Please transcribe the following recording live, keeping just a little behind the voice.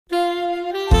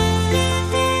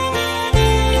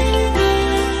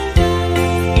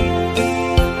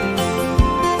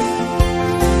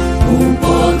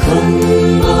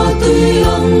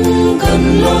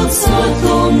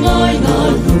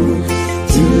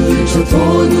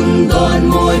thôn đàn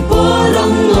môi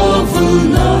parang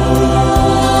avuna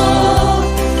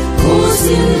cô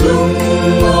xin lung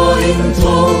in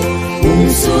thô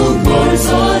su bor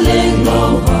za leng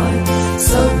ngao hai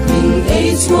sắc mình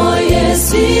ấy choai e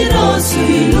si ra suy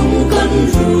lung căn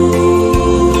ru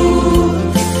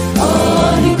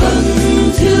ai căn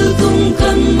thiếu tung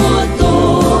căn ma to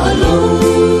alo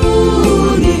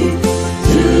ni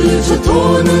thứ cho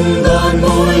thôn đàn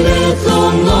môi lệ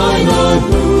con ngài na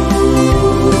nu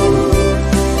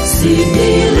si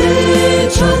mi lệ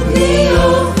chặt nia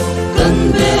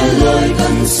căn bè lời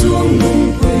căn xuống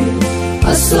nung quỳ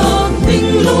asam bing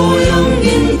loyang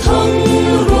in thang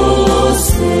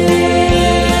rose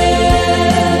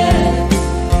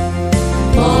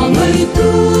ma ngai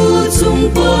tu chung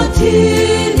pa thi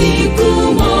ni ku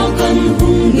ma kan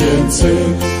hung ngen che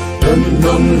tan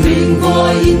nam ring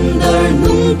vai in dar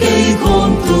nung kei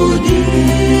khom tu di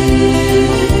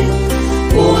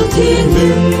o thiên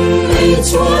nim ei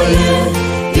choi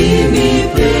e mi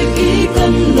pe ki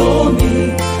kan lo mi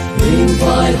ring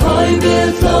vai hai be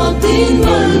ta tin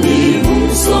mal đi hung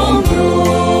song pro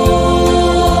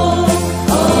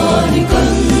ai kan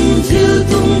thiếu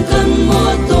tung kan ma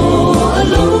to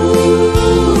alo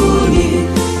ni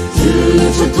thứ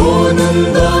cho thôn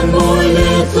đàn môi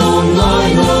lệ con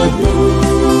ngài na nu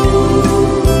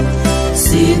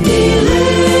si đi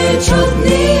lệ chặt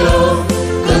nia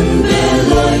kan be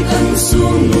lời kan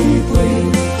xuống nung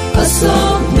quỳ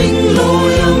asam mình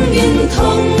loyang in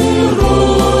thang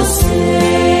rose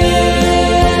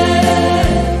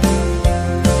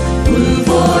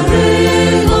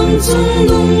chung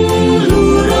nung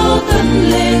lura kan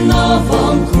le na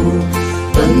vang khu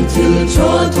kan thil cho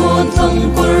thon thang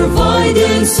kor vai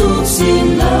den suk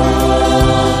sin la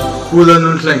ulan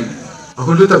nun thleng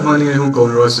ahun lu tak mani hung kon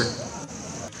rose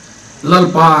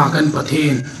lalpa kan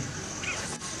pathin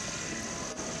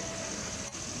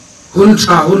hun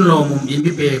cha hun lo mum in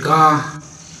bi pe ka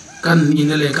kan ni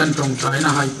ne le kan tong chai na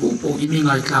hai pu pu imi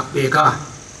ngai tlak pe ka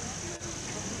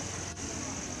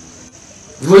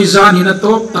voi zan hina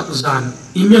top tak zan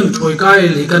imiang choi kai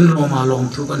le kan loma long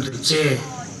thu kan ri che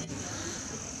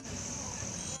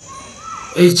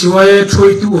ei chiwae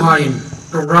choi tu hain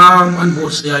program an bo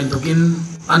sia in tokin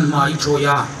an mai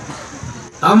choya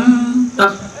tam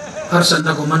tak har san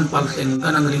ta ko man pal khen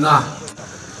kanang ringa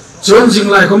chon jing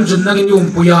lai khom chun nang yum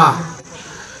puya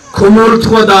khomol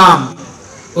thua dam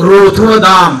ro thua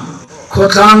dam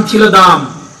khotlang thila dam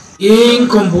ing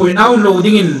khom boi nau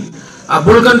loading in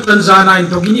abulkan tanzana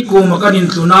in togini ko makanin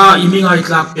tuna iminga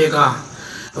itlak peka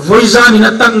voizan in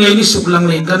atang nge ni suklang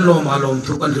len kan lom alom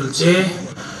thu kan dulche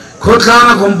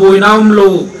khotlana khom boinaum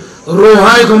lo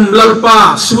rohai khom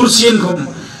lalpa sursin khom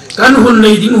kan hun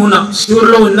nei ding huna sur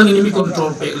lo nang ni mi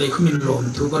control pe le khumin lom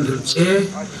thu kan dulche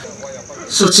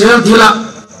social thila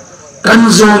kan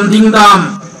zom ding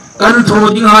dam kan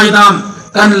tho ding hai dam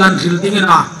kan lan thil ding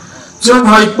na chom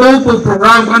hai po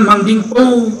program kan mang ding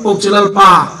po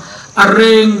chilalpa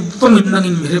areng fangin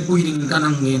nangin mere puiring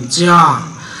kanang ngem cha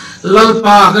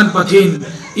lalpa kan pathin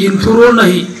in thuro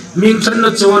nahi ming chan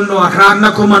na chon no ran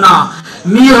na khomana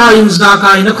mi ha in za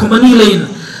kai na khomani lein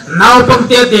naw pang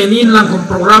te te nin lang khom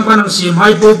program kanang sim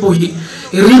hai po hi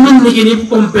rimin ni gini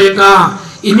pompe ka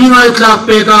imingai tlak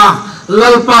pe ka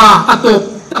lalpa atop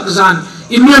takzan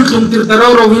imian tlung tir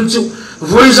taraw raw hin chu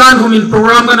voizan hom in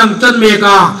program kanang chan me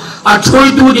ka a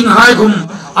choi tu ding hai khom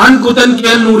an kutan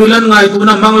ken nurilan ngai tu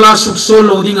na mangla sukso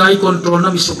loading ai control na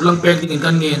misuk lang pek ding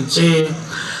kan ngen che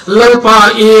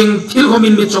lalpa ing thil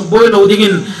khomin mi chok boy loading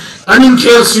in anin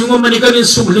khel siung mani kan in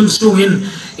suklim sungin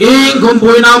ing khom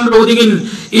boy nam loading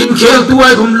in khel tu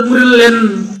ai khom lungril len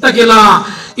takela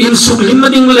in suklim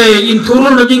mading le in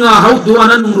thurul na dinga how tu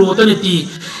anan ro tan ti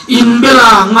in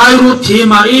bela ngai ru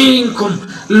thema ing khom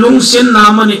lungsen na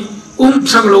mani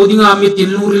chak loading ami tin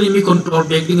luri mi control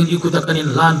back ding in ikuta kanin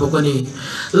lan bokani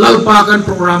lalpa kan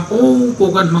program po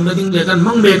kan mangding le kan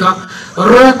mangbeka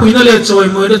ro puina le choi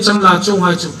moi de changla chung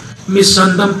hai chu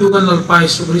mission dam tu kan lalpai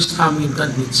su christ amin kan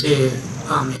ni che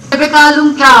amen beka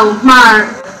lung kau mar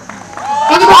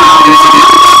ini ko ni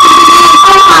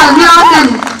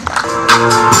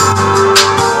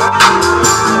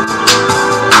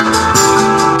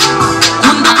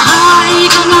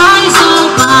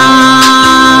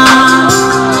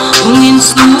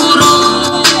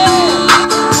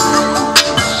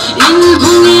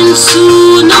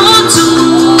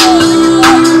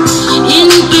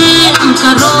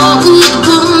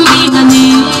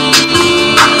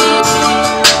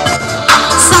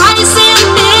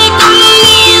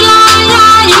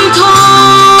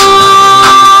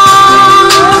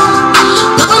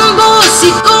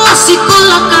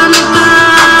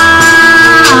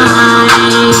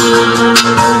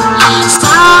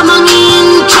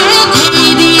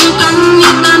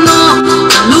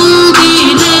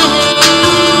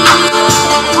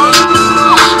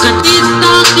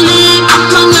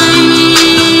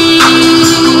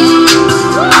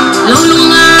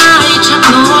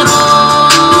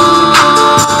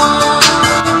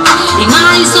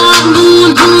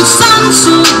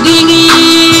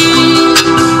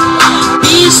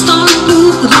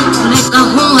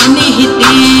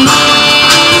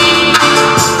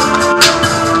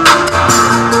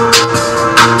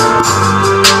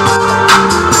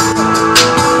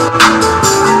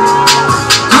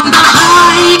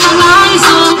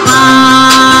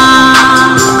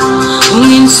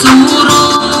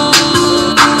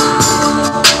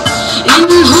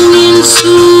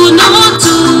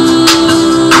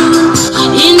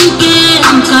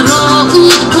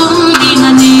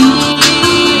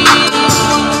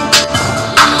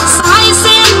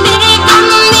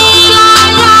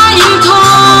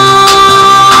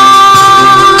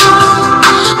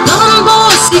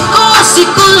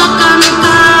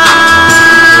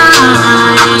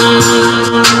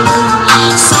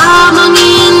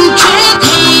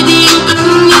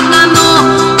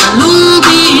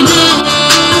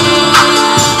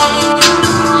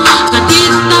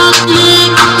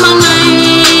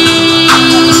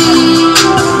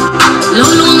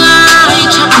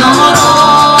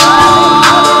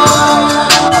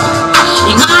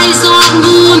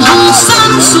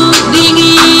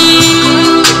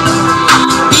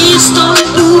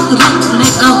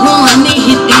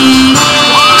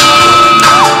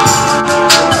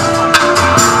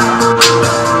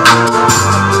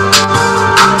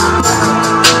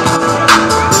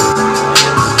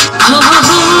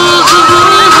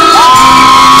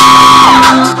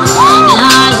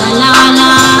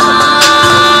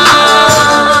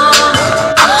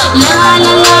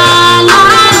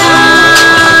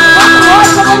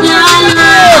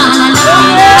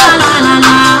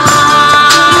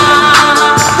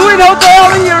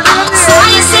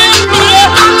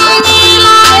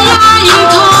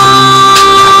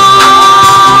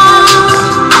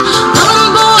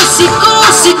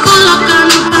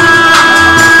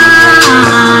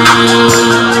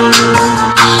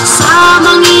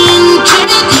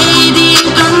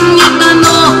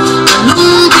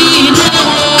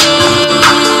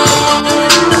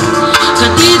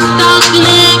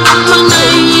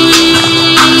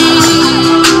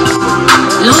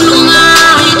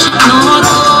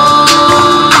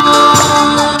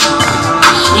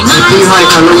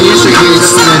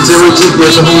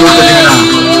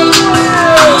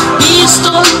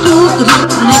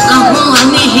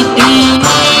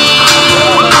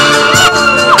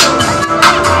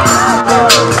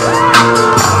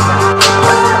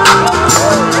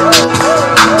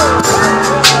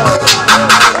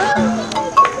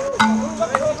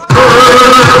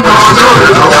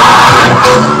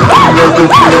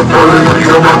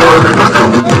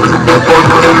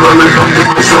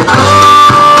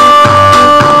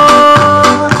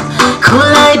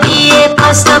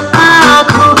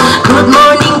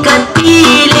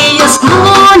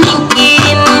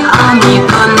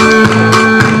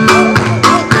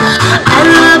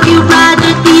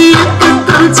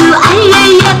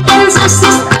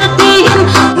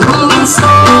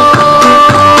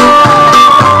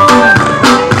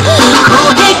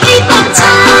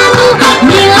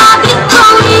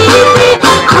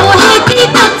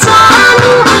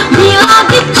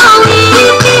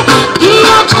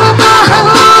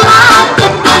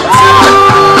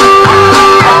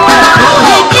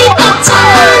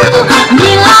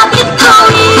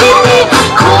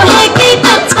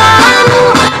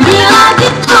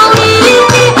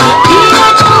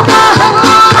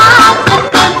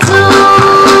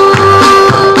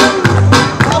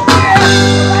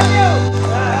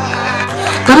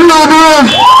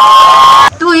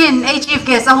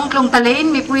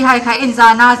Talein mi pui hai khai in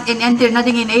zana in enter na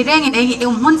ding in ei reng in ei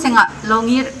mun senga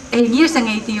longir ei ngir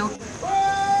senga tiu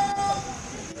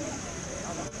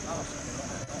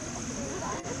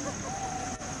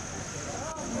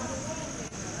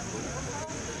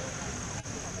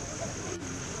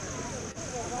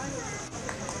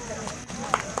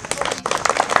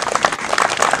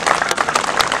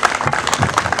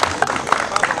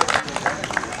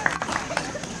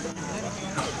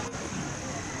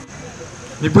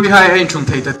mi pui hai hai chung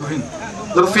thei ta tuhin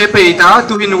lo fe pe ta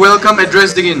tuhin welcome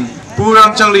address digin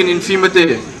purang changlin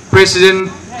infimate president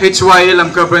Hya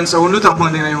Lamka branch ahun lu tak mang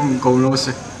ding ai hong ko lo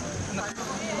se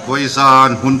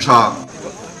voisan huncha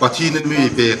pathin mi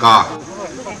pe ka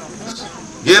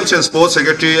games and sports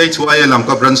secretary Hya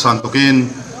Lamka branch san tokin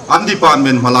an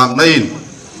department malak nain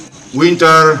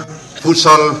winter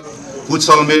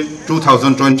futsal me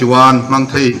 2021 mang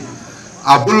thei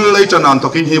abul leitan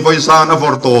tokin hi voisan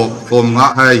avorto from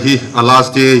nga hai hi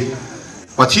last day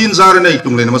pathin zar nei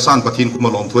tunglen masan pathin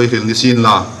kumalong thoi hil ni sin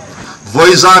la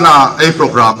voisana a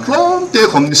program klom te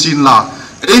khom ni sin la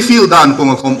a field dan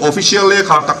kom official le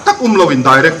kha tak tak lo in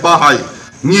direct pa hai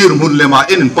ngir mun lema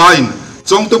en pain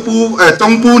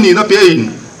chongpu ni na pe in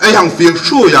a hang field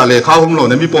shu ya le kha hum lo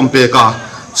na mi pom pe ka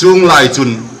chung lai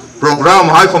chun program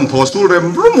hai khom tho su rem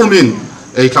rumumin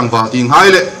a thang wa ting hai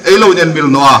le a lo nen bil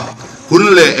noa hun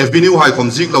le avenue hai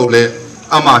khom zik lo le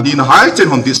ama din hai chen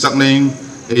hom ti sak ning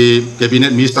e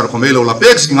cabinet minister khomelo la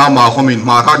pek singa ma khomin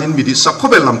ma khan in midi sak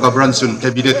khobel lam ka bransun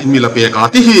cabinet in mila pe ka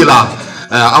ti hi la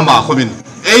ama khomin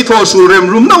e tho su rem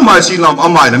rum nang ma si lam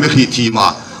ama na me khi thi ma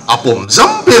apom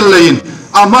zam pel lein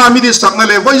ama midi sak na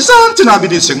le voisan china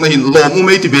midi sek na hin lo mu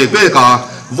me ti be pe ka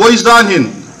voice dan hin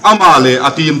ama le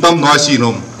atim tam no si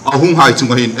nom ahung hai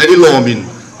chung hin e lo min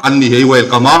an ni he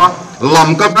welcome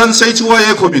lam ka bran sei chuwa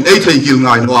e khomin e thei gil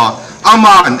ngai no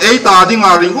ama an e ta ding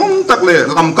a ring tak le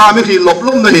lam ka mi khi lop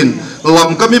lom na hin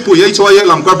lam ka mi pu e chuwa e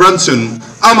lam ka bran sun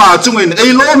ama chung in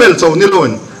e lo mel chaw ni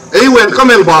lon e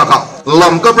welcome el ba ka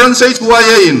lam ka bran sei chuwa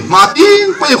e in ma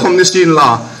tin pe khom ni sin la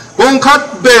kong khat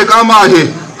be ka ma hi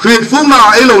khrit fu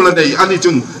na e lo na dei ani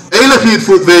chun e la khrit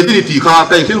fu ve di ti kha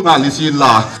kai khil nga ni sin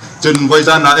la chun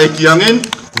voizana e kiangin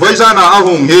voizana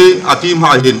ahung he atim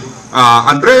ha hin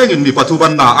an reng in mi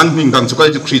pathuban na an hing dang chukai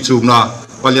khri chum na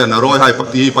palian roi hai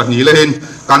pakti patni lehin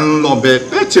kan lombe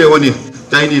pe chewani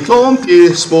taini thom ki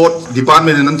sport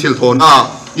department an thil thona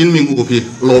in ming upi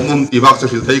lomum ti bak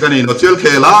chil thei kan no chel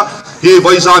khela hi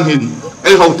voizan hin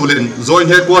ei ho tulen joint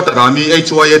headquarter ami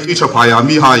HYA teacher phaya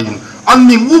mi hain an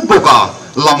ming uboka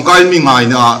lamkai mi ngai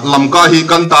na lamka hi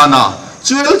kanta na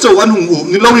chuel chau an hung u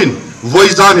ni loin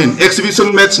voizan hin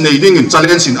exhibition match nei ding in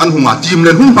challenge in an hunga team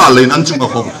len hung ha len an chunga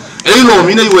khom ei lo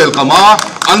mi nei welcome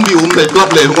an bi le club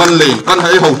le hungan le kan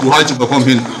hai ho tu hai chunga khom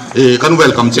hin kan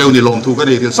welcome cheu ni lom thu ka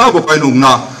ni sa bo kai nung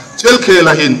na chel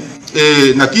khela hin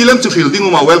na kilam chu fil ding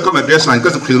ma welcome address line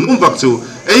ka chu fil num bak chu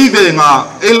ei ve nga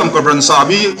ei lam ka bran sa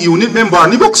bi unit member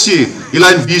ni boxi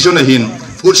line vision a hin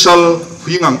futsal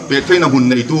hingang pe thaina hun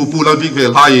nei tu pula big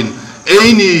vel hain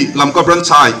ei ni lam ka bran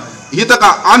chai hitaka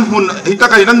an hun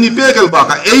hitaka hinan ni pekel ba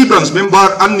ka ei branch member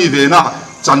an ni ve na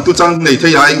chantu chang nei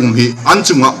thei ai hi an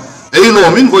chunga ei lo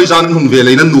min voizan hung ve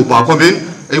le nan nu pa khomin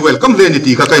ei welcome le ni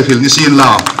ti ka kai fil ni sin la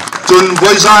chun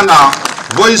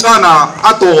voizana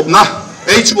atop na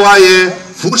HYA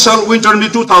Futsal Winter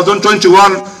Meet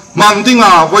 2021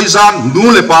 Mangdinga Voizan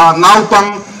Nulepa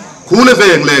Naupang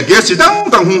Kuleveng le Gesidang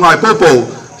Tang Hung Hai Popo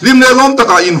Limne Lom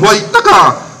Taka in Hoi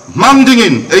Taka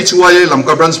Mangdingin HYA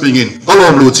Lamka Branch Bingin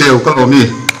Kalom Lu Cheo Kalomi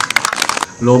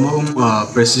Lomahum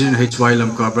President HYA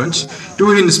Lamka Branch tu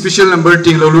hin special number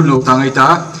ting lo lu no tangai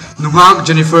ta nuhak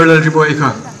Jennifer Lal Riboy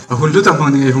kha ahun lu tam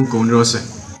hang ngai hung kon rose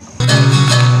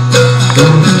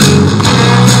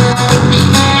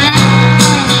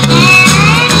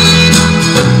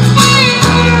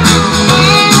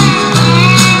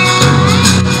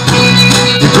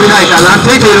Hai cả lan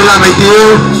thế thì là mày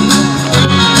tiêu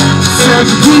giật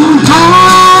hình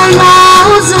hoa áo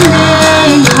rơi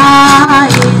lên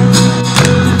hai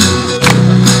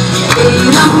để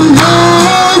lòng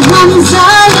lên hăng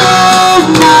giá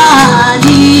lên là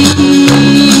đi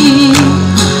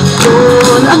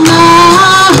cô là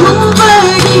ngã hung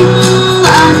với đinh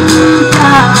ăn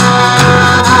ta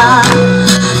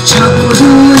chẳng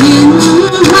đủ đến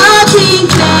hát tình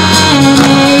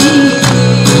kề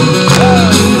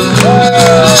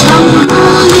chẳng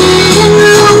có đến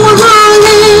lòng hoa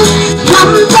lên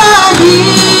lắm ta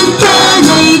đến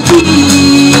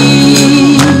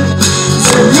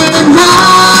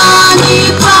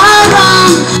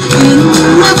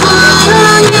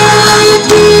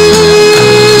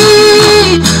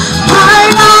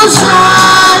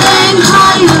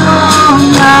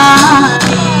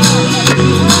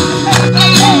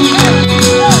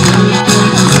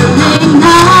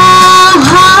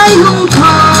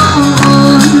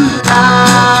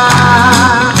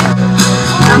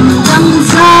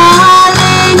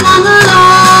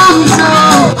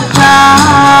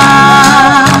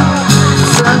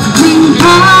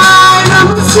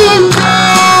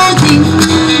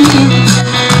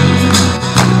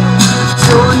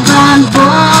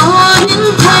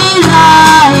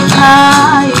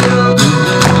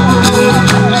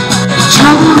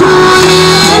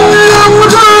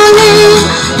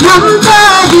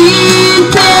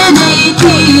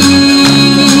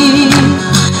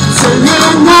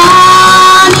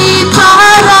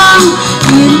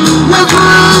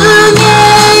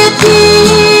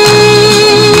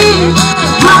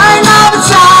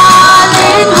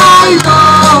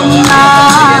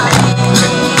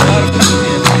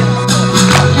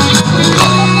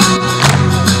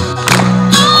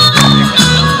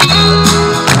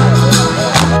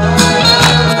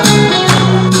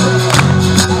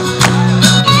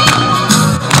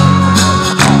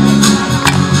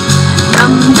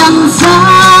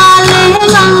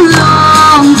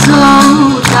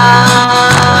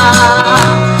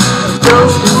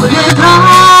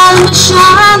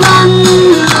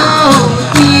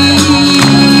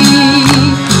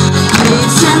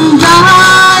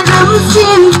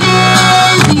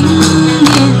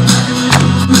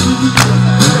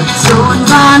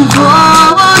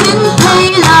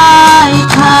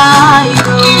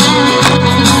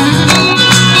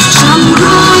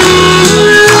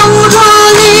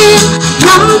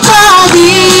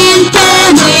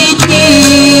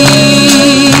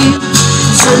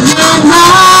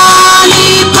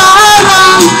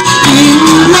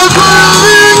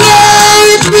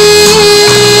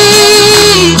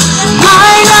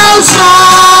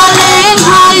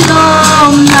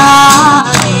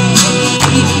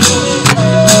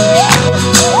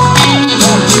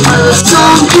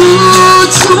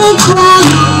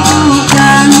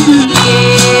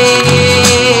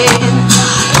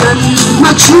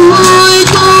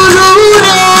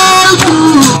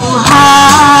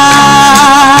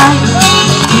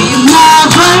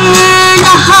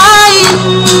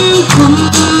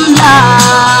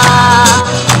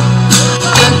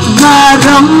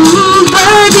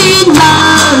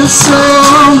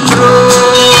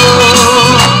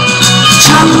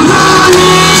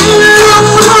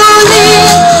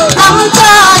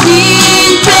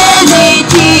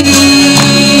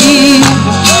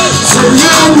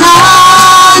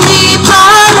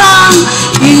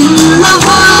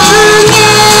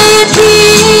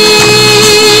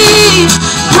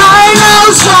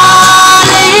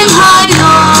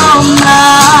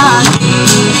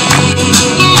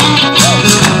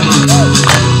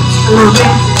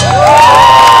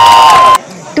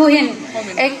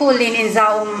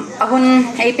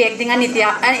ai pek ding anitia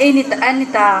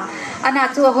anita ana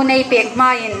chu hun ai pek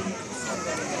ma in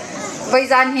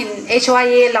Vaizan hin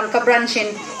Hya Lamka branchin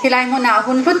hilai huna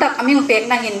hun rutak aming pek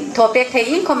na hin tho pek thei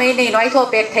in khomei nei noi tho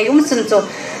pek thei sun chu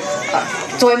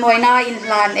choi moina in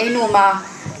hlan ei nu ma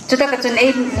chuta ka chun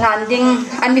ei hlan ding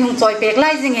an mi hung choi pek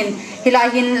lai jing in hilai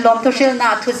hin lom to shil na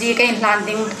thuji ka in hlan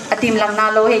ding atim lam na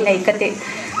lo hei nei kate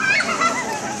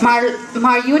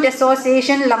Mar Youth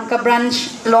Association Lamka branch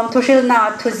lom to shil na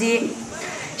thuji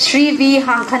Shri V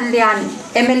Hangkhan Lian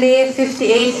MLA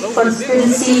 58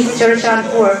 constituency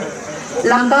Churachandpur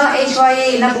Lamka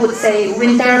Hya na but say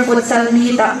winter futsal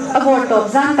meet abort top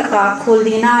zan taka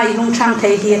khulina yung chang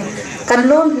thei hi kan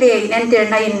lom play in enter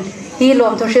na in hi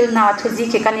lom to shil na thuji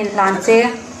ke kan in lan che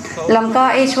Lamka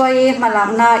Hya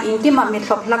malam na in ki ma mit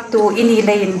thok lak tu ini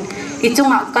lein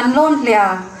ichunga kan lom play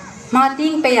ma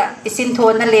ting pe ya isin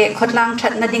thon na le khotlang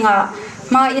that na dinga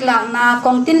ma ilang na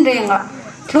kongtin renga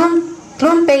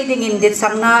thlun pe ding in dit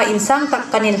sangna in sang tak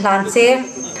kan in lan che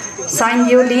Sign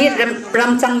Yuli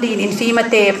Ramchanglin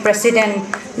Infimate President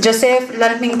Joseph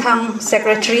Lalmingthang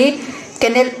Secretary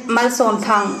Kenel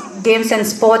Malsomthang Games and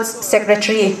Sports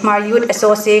Secretary Mar Youth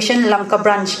Association Lamka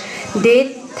Branch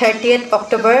Date 30th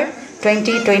October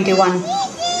 2021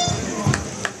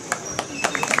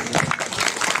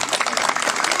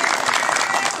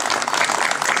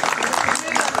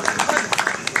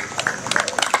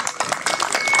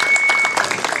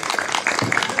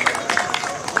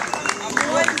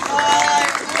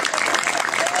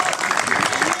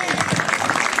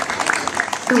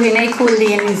 Winay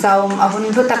kulin zaum ahun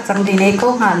rutak sang dinay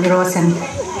ko nga ni Rosen.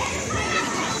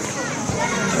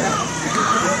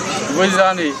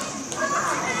 Wizani.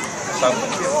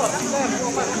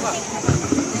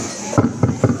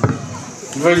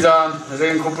 Wizan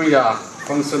Rengkai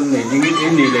function ni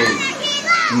ini le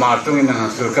matung ina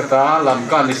hasil kata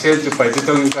Lamka ni sen supaya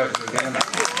itu ingkar jangan.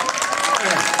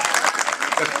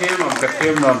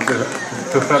 Ketim nam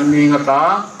tu fani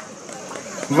ngata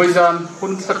Wizan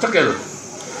pun tercekel.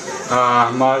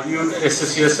 Mar Youth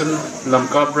Association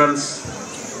Lamka branch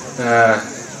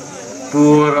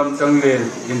Puram Changlin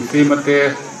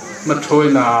Infimate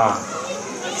Mathoi na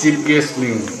chief guest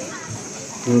ning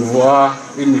wa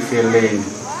inifelen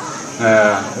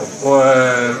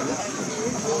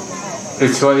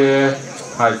Hya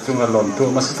hai chunga lom tu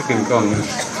masatakin kong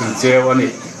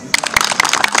jewani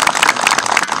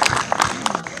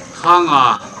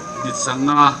hanga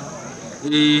ditsangna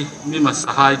i mi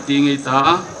masahai ting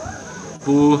ita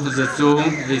pu zachung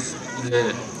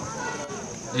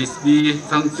SB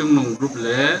thangchung nong group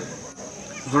le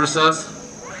versus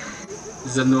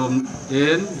Zanom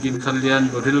and Ginkhanlian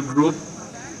Boril group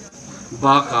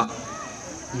baka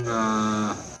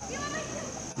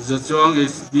zachung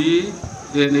SB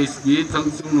NSB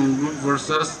thangchung nong group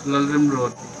versus Lalrim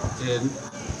Road and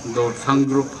Dot Thang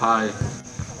group high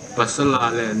pasala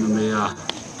le numea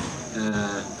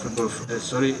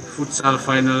futsal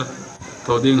final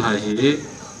Toding hai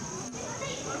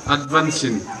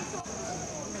advancing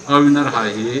winner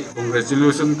hai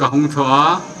congratulations kahung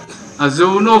thoa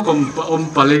azono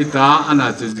paleta ana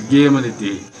game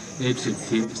aniti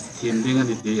team ding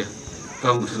aniti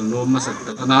kahung no masak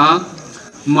takana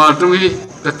matungi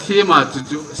kathima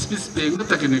chu speech peng na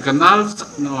takini kanal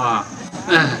no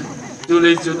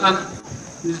tule chun an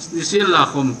nisila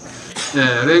khom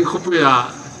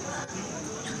Rengkai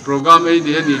program ini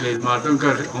dia nilai matung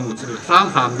ker ongsil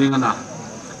ram ding ana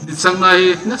disang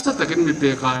nai nasa takin mi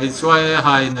pe kai swai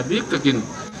hai na big takin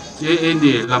je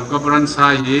ini Lamka branch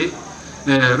hai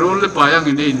role payang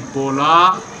ini in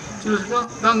pola til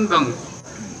dang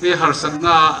harsak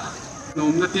na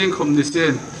nom na ting khom ni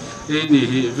sen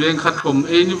ini veng khat khom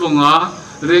ini bonga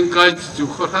Rengkai chu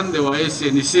khoran dewa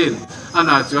ese ni sen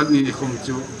ana chuan ni khom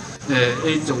chu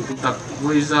chong tak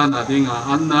voiza na dinga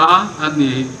anna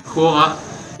ani khoa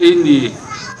ini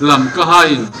Lamka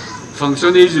hain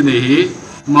function is ni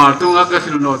martung aka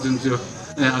silno junju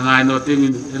ngai no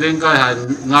ting Rengkai hai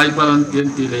ngai balan tien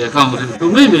ti le ka mo tu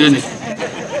me ni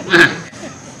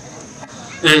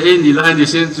ini lai ni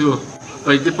sen chu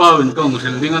pai ti pawin kong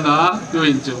sil dinga na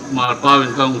tuin chu mar pawin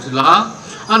kong sila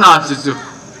ana chu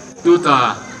tu ta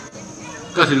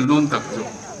ka sil nom tak chu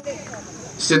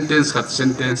sentence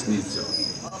ni chu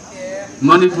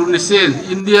Manipur ni sen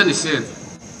India ni sen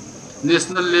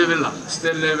national level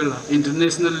state level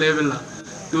international level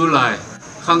tu lai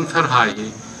khang thar hai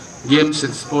games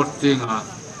and sport thing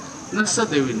nasa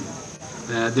dewin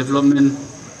development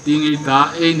thing ita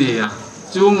ene ya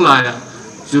chung lai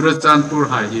Churachandpur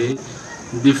hai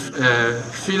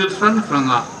field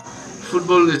franga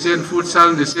football ni sen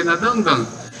futsal ni sen adang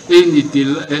eni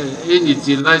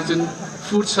til lai chun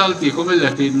futsal ti khomel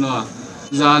tin no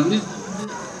zan ni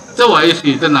chawai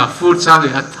khi ta na futsal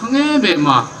a thange me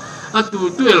ma a tu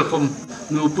tuel khom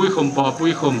nu pui khom pa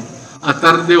pui khom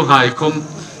atar deu hai khom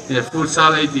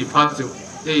futsal ai di pha chu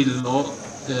ei lo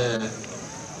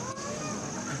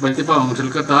bai te pa ong thil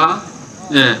ka ta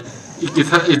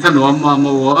ikitha no ma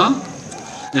mo wa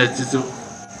chu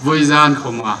voizan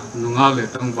khoma nunga le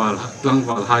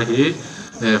tangwal hai hi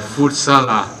futsal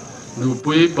a nu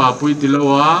pui pa pui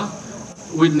tilowa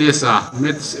witness a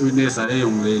match witness a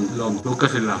yong le lom tu ka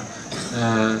fila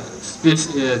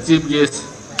chief guest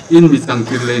in mi tang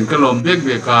tir len ka lom bek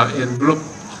be ka envelope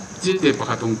chi te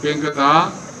pakhatung peng ka ta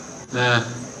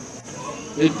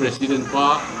president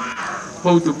pa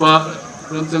ho tu pa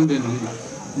ram chang den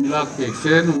milak pek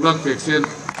sen ulak pek sen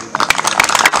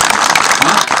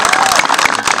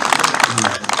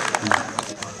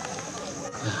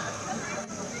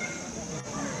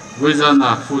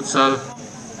Voizana Futsal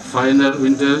Final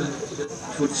Winter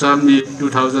Futsal Meet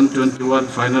 2021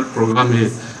 Final Program he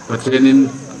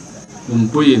patrenin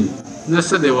umpuin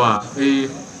nasa dewa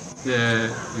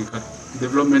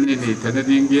development ini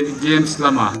tenading games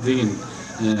lama dingin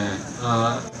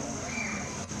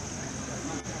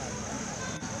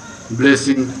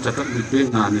blessing catat di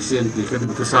na ni senti kan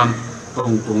betusam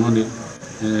pong ani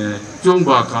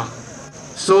jumba ka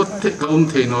so te ka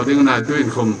the no ding na tuin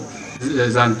khom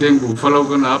zan teng bu follow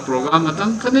kana program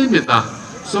atang kane meta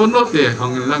so no te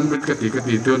hong lang bit ka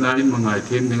ti tu na in mangai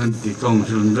thêm dengan ti kong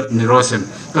ni rosem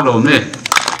kalo me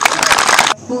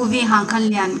Puvi hangkan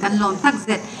lian kan lom tak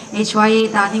zet HYA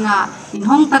ta dinga in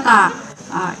hong taka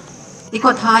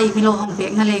ikot hai milo hong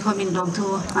pek na le khomin dom thu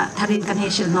tharin kan he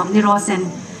shil nom ni rosen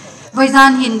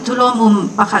voizan hin tulom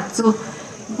pakhat chu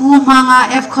bu manga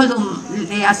f kholum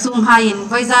le asung hain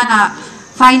voizana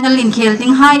final in khel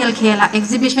ding hai al khela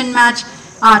exhibition match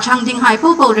chang ding hai po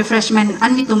refreshment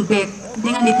an ni tum pek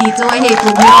ding ani ti choi he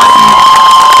tu mi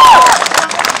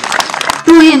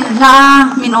tuin la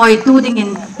min oi tu ding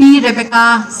in pi Rebecca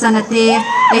sanate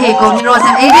he ko ni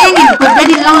rosen e reng in ko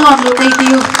dadi long long lu dei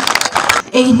tiu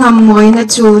e nam moi na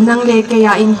chu nang le ke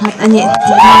ya in hat ani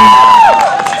ti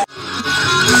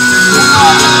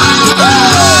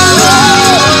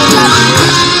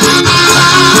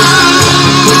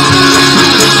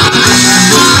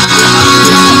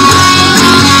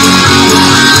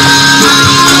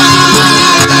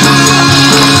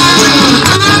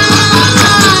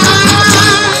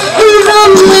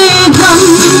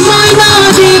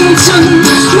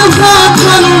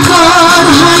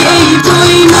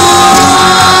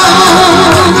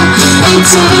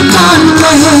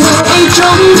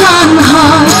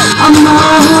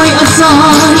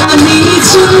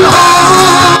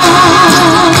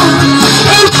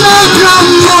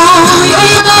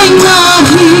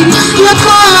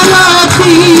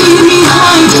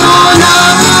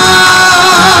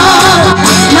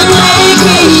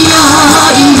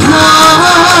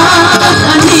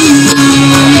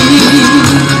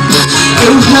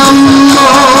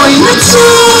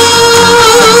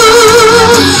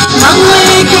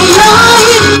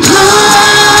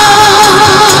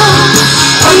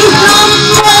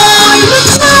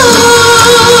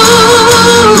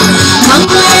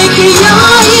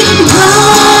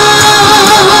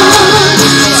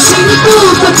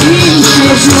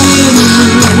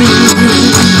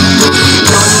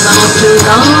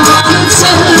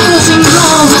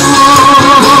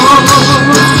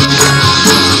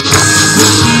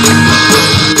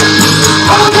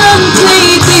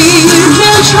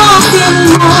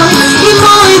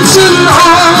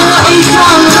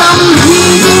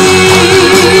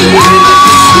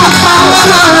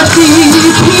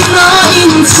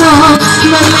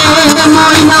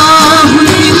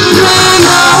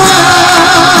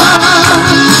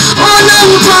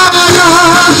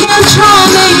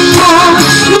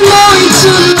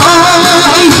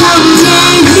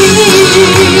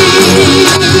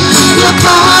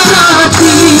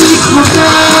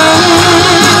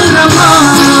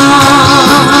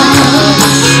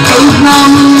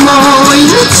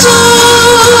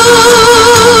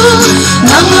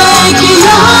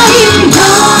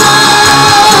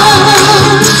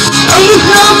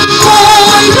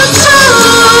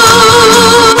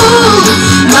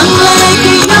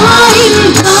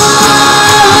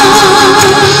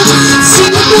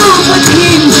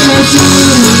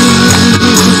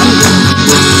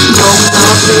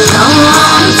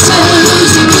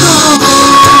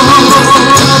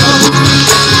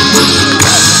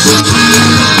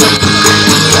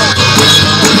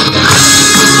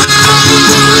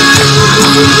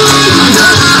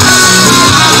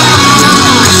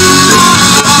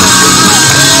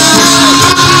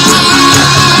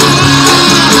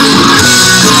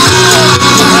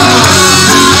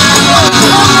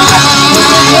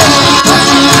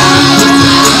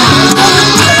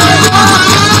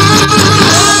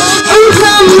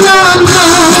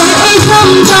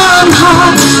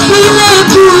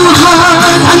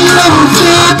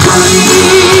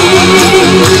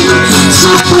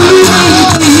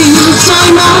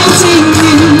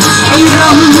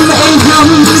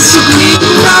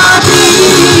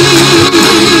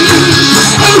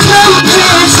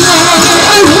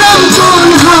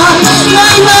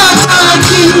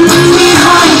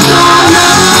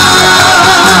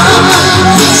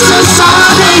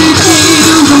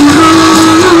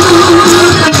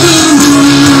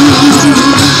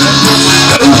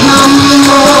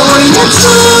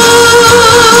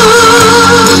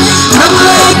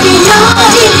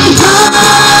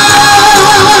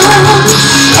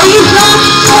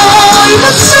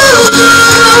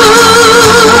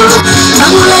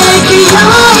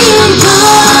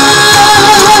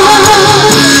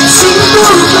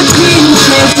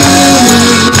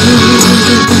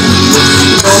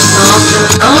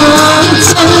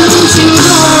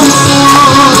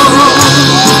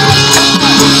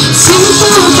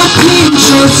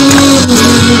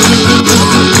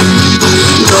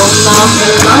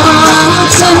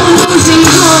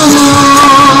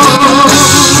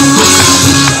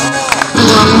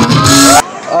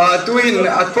Tuin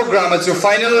at program at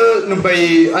final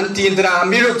numbay anti indra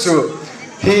miruk chu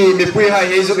hi mipui hai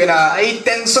hezuk ena ai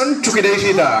tension chukidei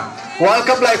hita World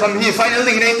Cup life from hi final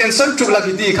ding nei tension chukla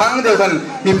kiti khang de kan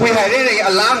mipui hai re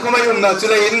alarm komai umna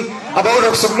chulain about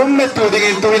rok suklum me tu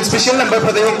ding tuin special number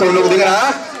phade hong kolo ding na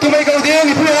tumai kau de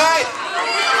mipui hai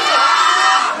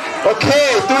okay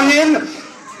tuin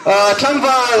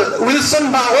Tramval Wilson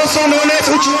Ba, also known as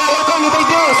Uchua, welcome to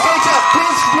the stage up.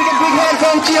 Please big a big hand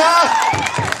from Chia.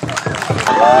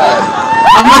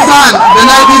 Amasan, the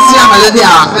night is young, and they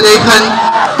are, they can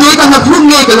take on the plum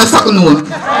gate and the second one.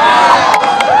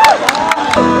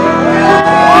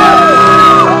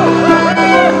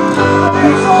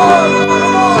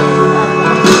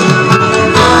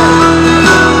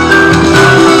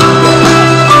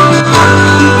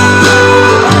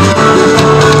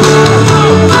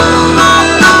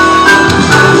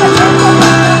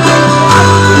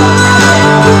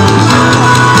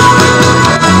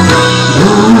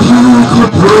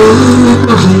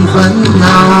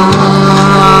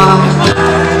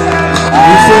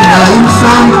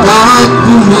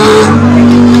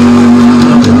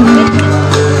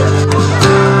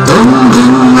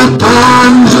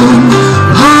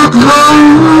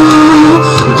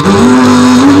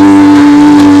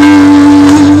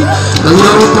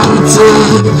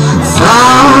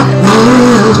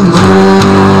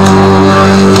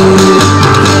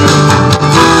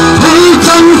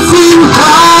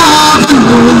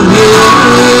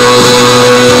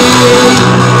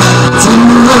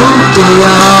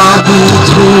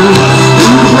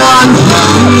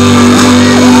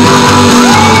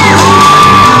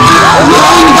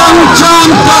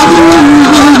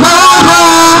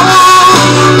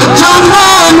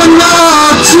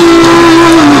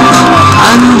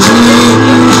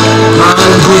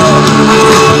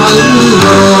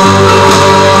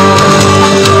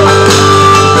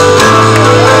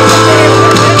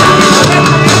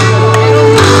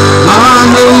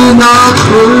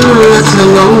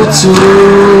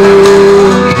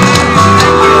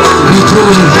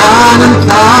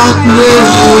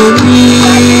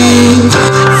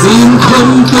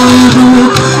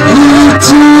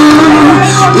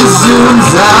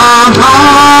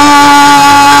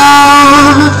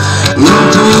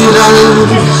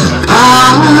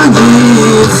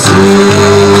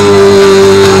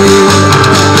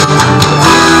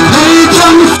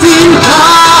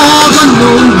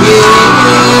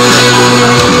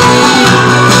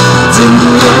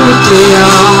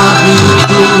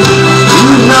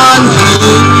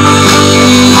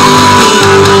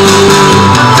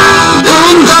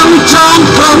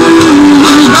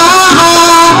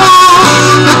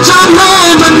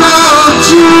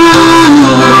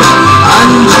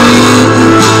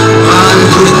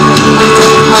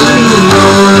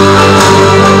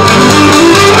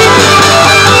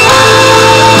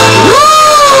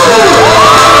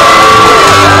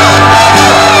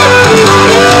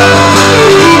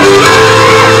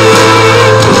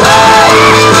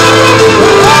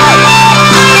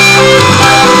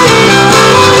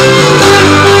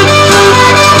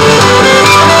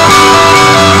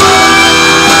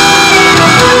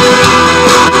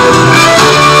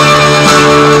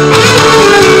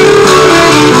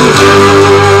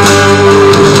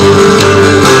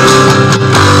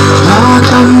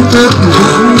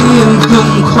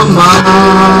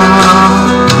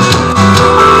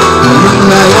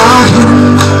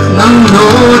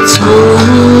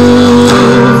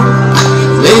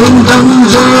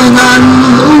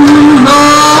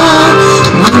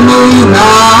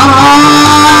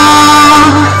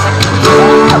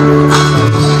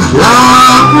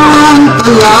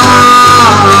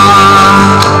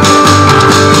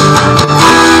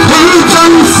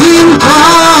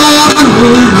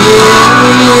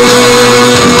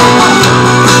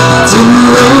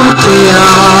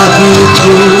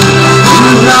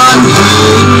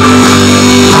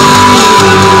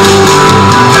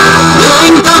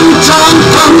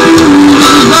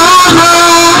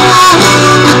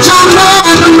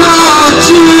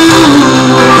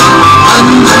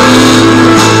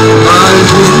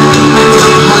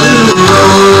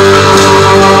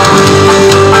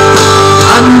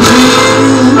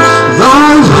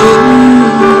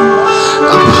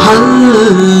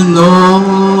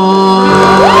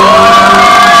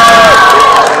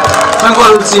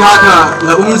 Sihaka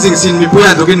la umzing sin mi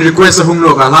puya dokin request sa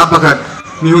hunglo ka la pakat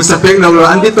mi hung sapek na lo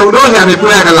andi to do ya mi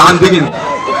puya ka lan digin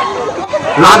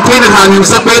lan the na han hung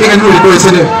sapek dengan hu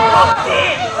request ne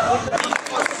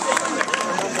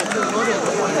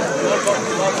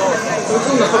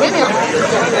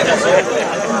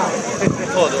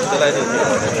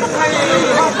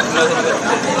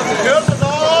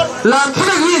lan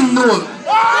the yin nu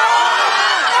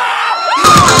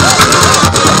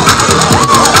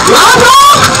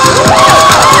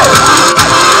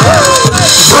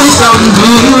Some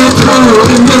beautiful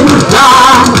minta,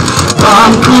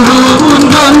 bangkulun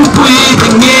dan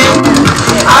puidingin,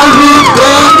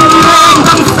 aluteng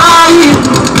nang sain,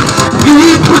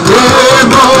 bipu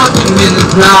demo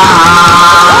minta.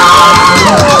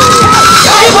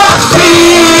 Kay bakti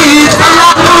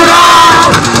talapura,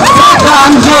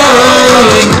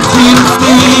 kanjeng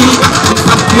cinti,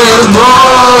 sakil mo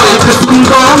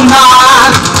ikasunggongan,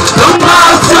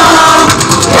 lumbasang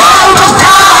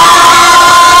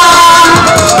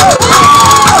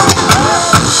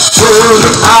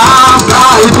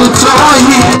I will join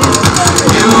you.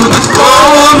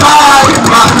 Beautiful, my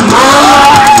mama.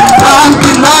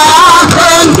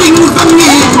 Thanking for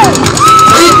me.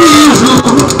 Baby, you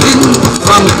in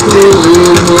from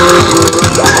cool.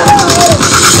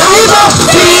 They don't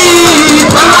see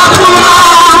the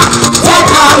love.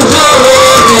 What I'm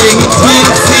doing,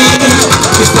 it's easy.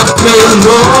 It's a plain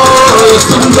noise.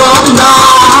 Don't go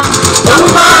now. Don't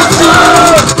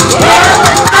matter.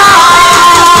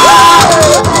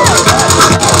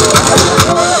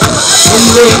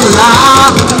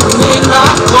 Nila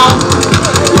ko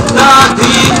na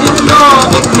di no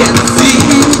can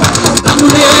see ang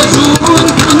lejun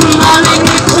kung aling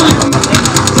ito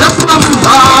na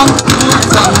pambang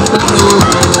kusang tanong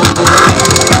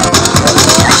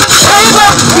ay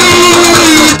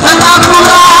bakit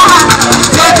talapura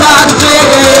sa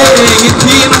kanjeng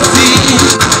itinsi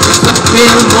sa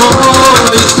pilmo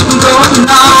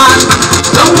isundonan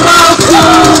ng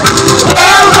bawso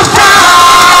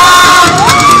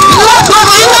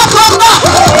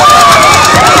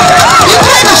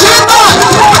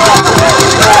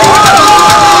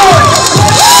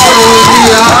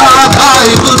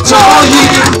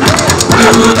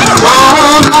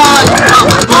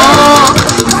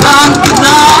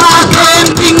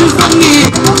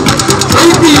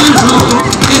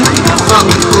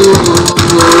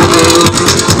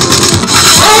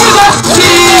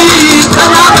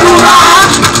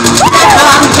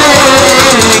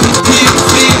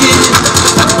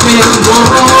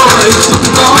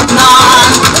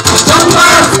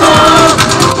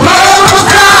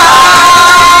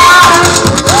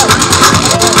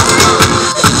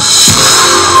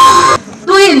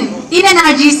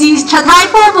GC Chathai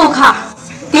po kha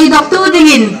kay Dr.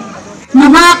 Dingin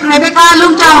Numak Rebecca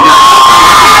Lumchang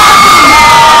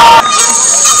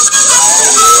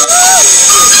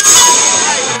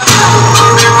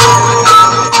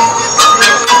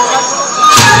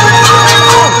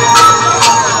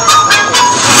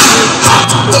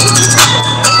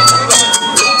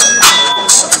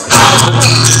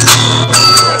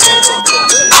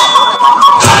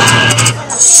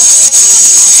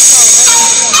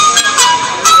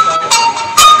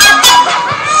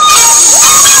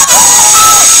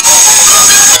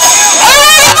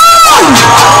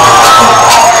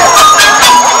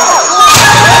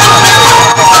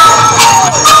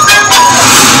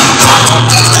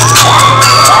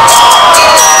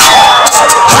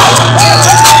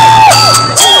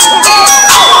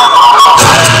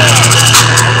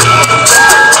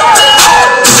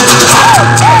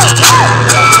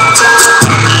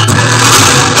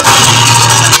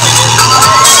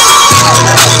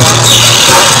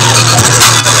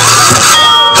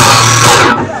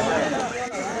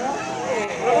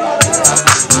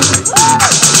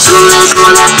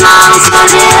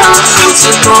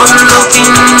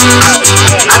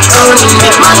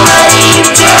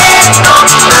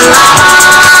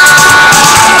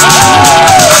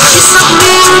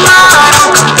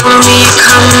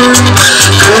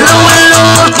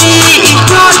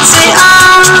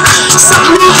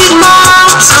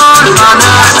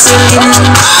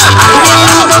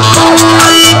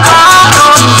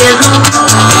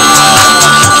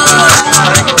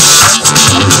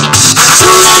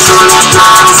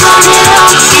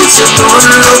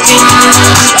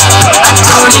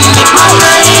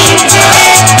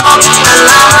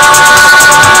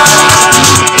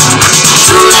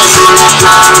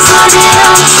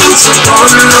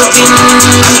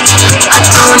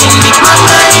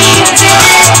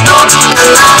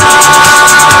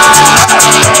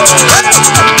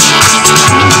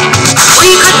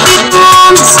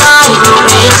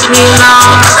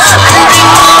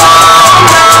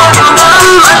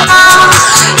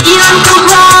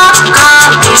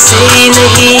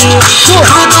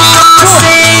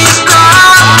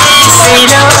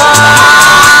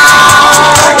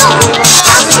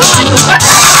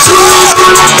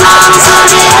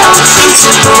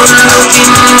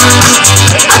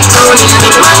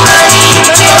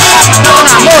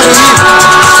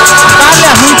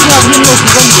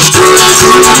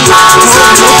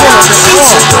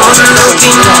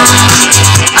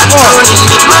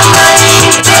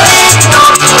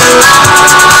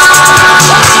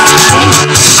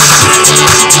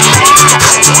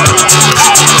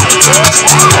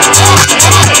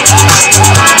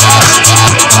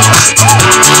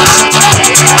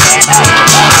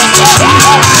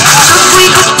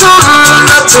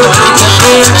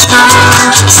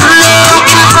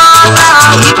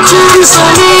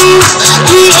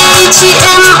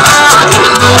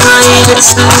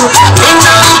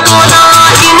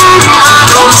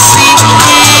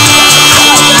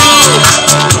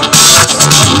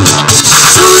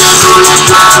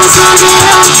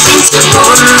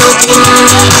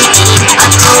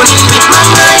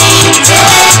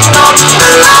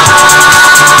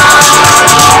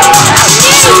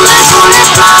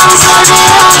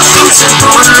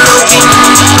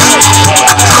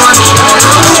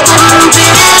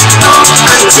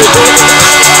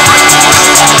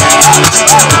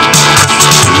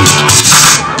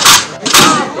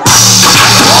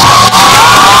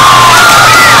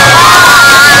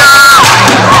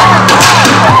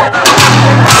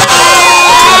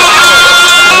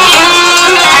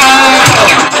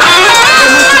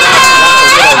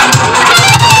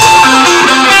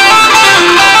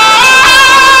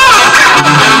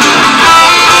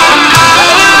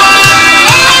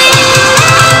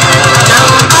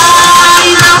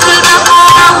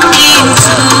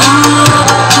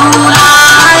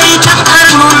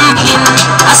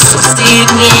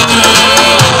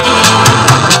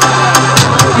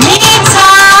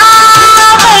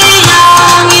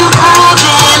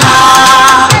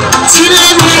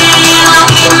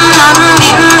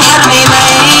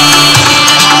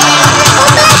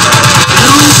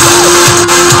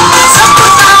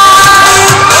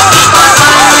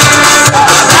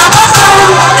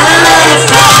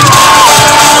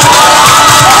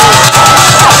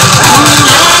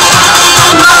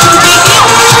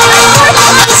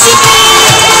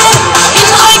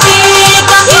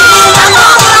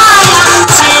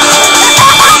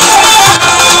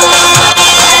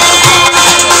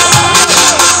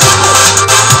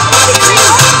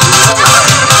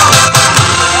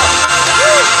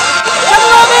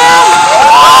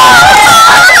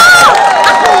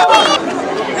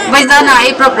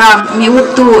program mi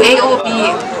to AOP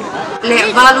le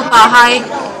valu pa hai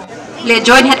le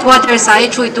joint headquarters ai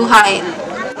chui tu hai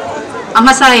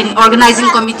ama sign organizing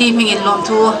committee mingin lom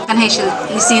thu kan haishil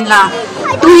lisin la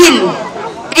tuhin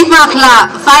ei makla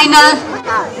final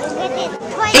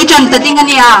ei chan tating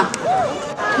ania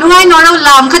lungai noro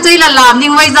lam khachai la lam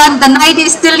ning wai zan the night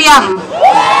is still young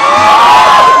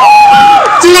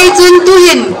chilai chun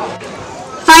tuhin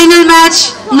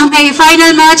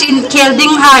final match in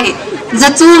Kelding High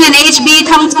Zatung and HB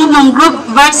Thangchung Nong group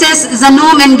versus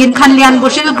Zanum and Ginkhanlian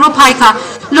Bushil group High ka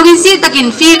lugin si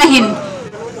takin feel ahin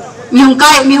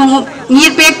mihung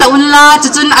ngir pek ta unla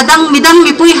chuchun adang midang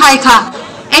mipui High ka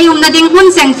ayum nading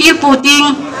hun seng feel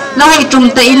puting lo hai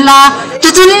tum ta illa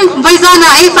chuchun vaizana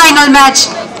ai final match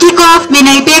kick off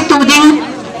minai pek tu ding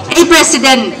ai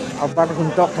president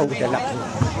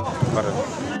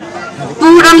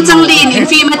Puram changlin in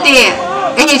filmate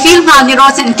eh film ha ni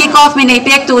rosen kick off mi nei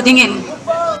pek tu dingin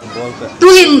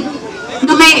tuin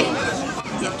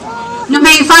nu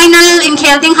mei final in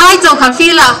Kelding High chau kha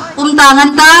fila tangan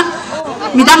ta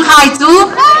midang hai chu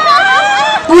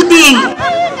puting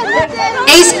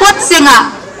a spot senga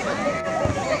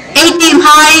a team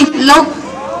high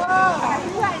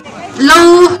low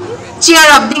cheer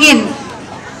up dingin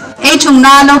a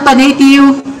chungna low panai tiu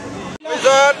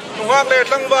Ngak le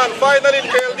tangban final in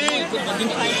Kelding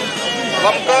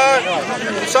Lamka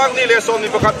sang di leson ni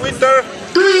pakat winter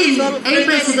tuin a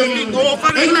president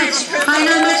a match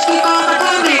final match kick off ko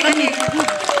le kani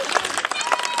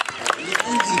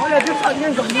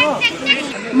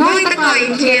moi taka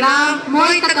in khela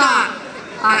moi taka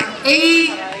a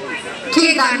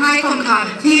khidan hai khom kha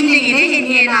team ni ne hin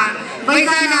he na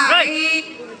baizana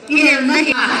Hidem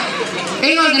nahi a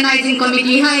organizing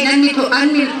committee hai nan mi to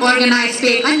anil organize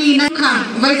pe ani nan kha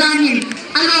vazanin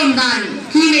alom dan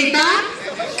himeta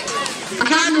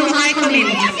akanu hai komin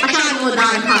akanu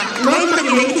dan kha lom ta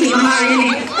le thi ma ne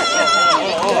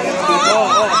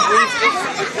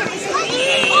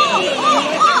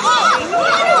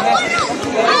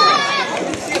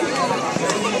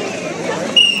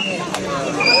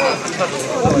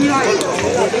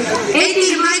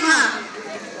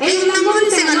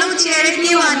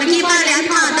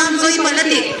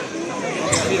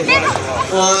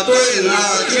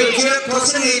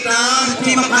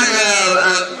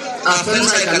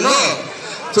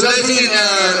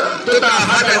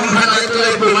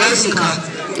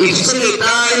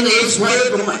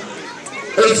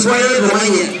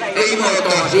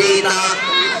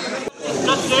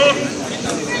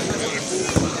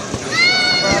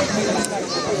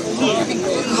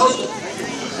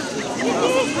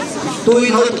tôi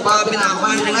thôi ba bên nào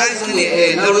khoan ngay sang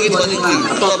để nào lui thôi nhưng mà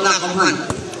top nào không hẳn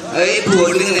ấy phù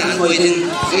hợp với anh hồi nhưng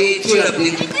cái chưa lập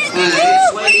nhưng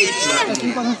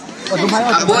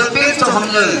buat pet to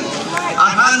không nhớ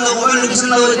han lo quay lúc sang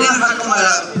lâu nhưng han không mà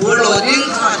phù loading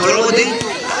có loading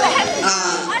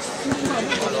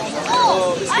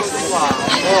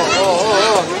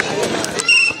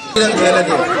Anh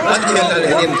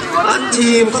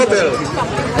team couple.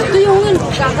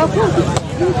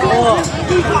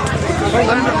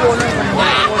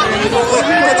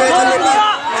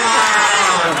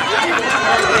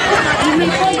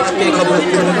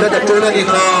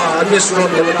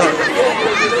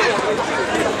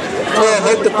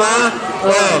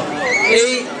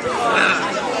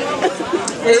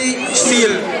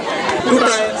 Field.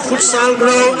 Futsal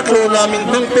ground atau namin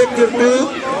bang pekir tu.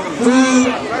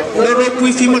 Laro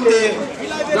kui fimate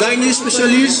gynae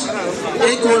specialist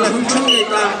ko la hunchang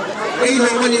ita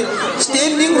lomani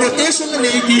standing rotation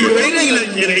na ki rengai lan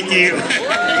jirai ki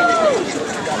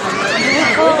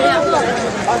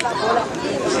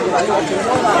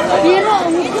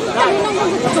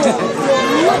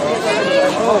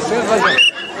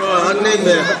anne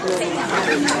me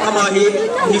ama hi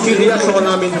filia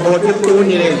sona min hotel tu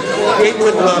ni ko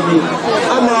lami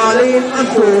ama le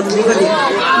anto ni ga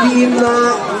ni na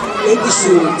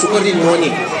isu chukari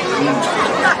moni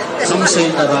samsay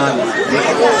taran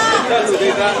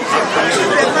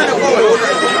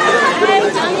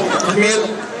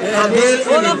Amel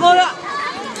bola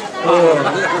oh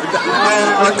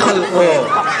akhal oh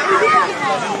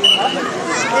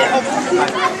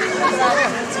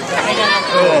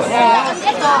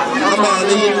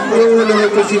amali ulo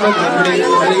ko si magani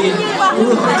ali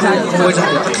ko sa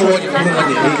ko ni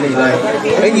ngani lai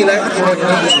ai lai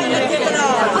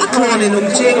ko ni nung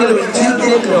cheng le cheng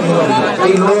te ko mo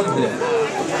ai lo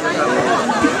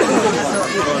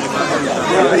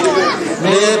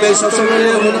ne be so so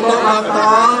le mun to ata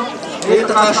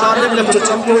eta share le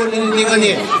Churachandpur ni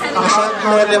ngani asa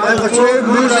ko le mai ko cho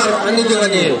loser ani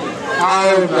ngani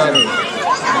out ngani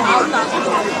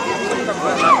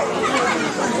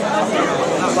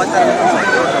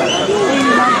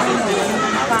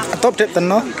top tip tan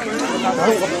no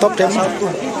top tip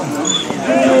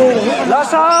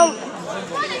last out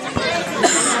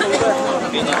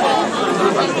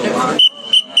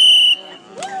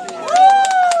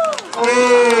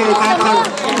oh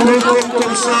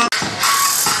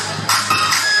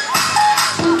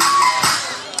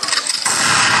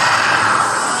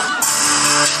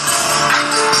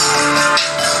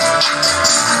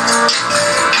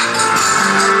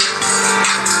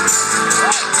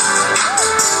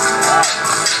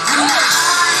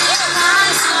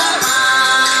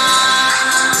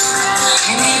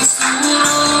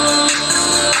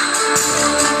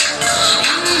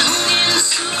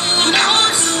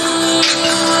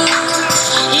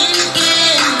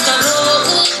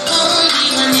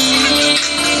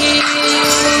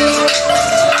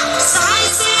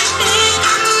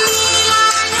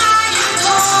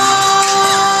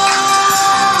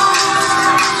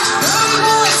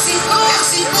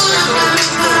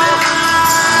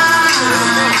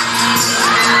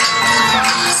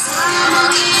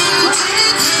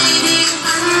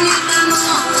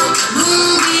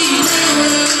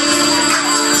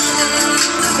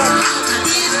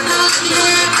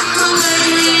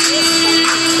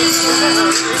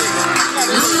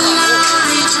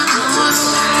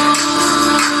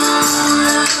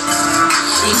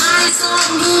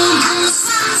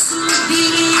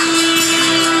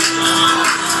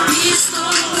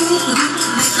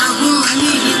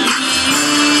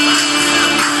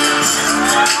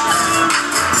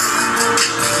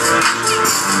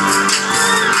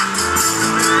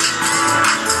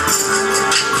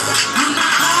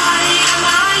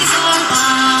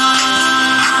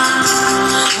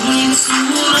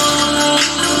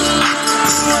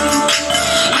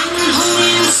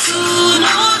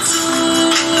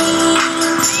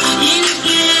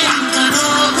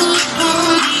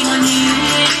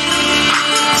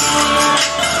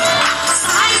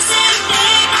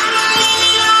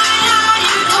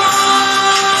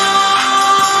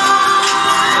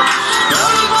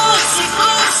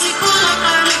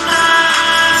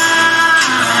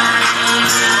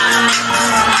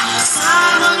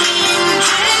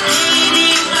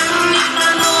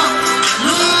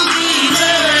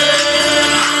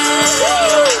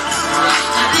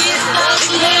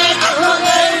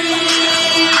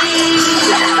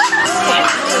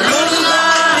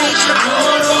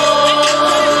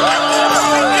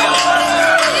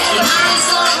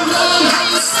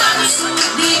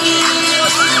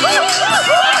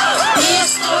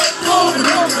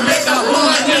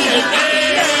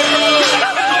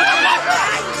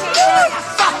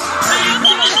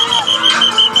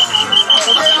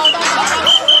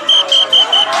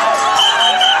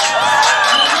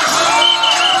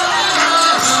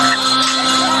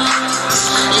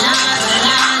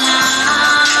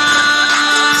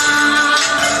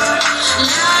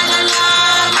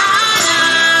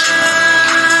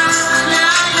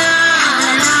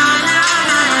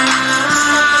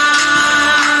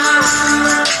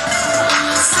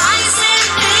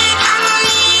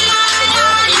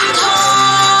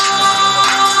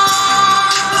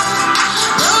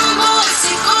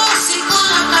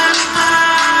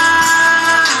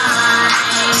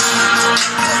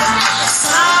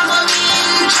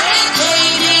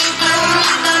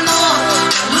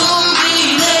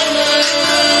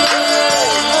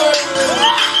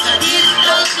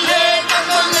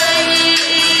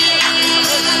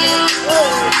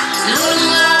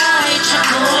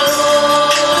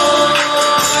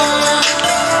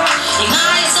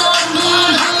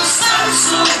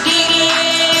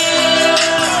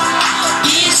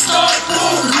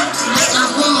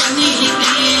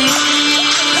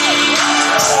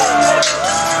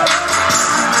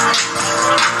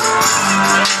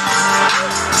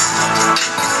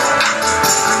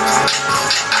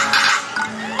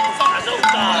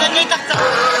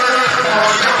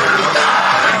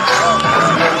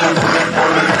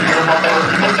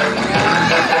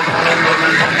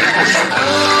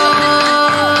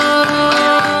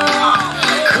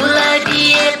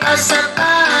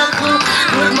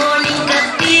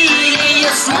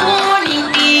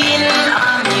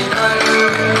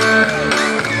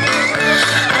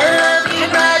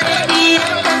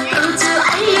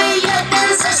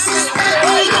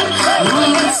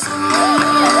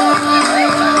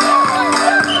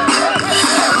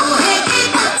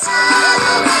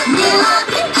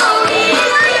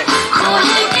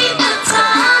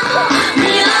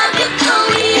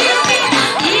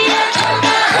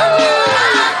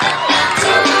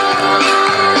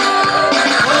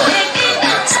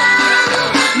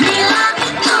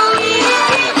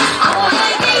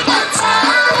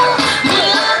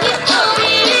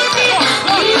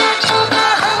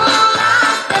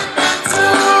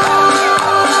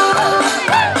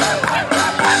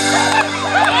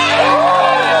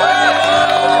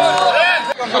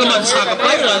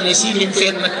si min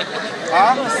fen na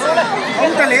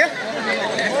không ta le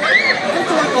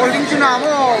ko ling chu na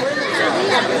mo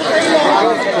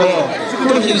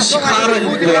to hin sikhar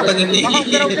ko ta ni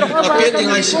ape ti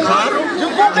ngai sikhar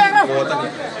ko ta ni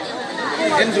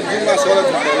en ju ma so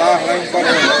la ngai pa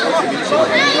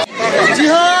ji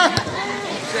ha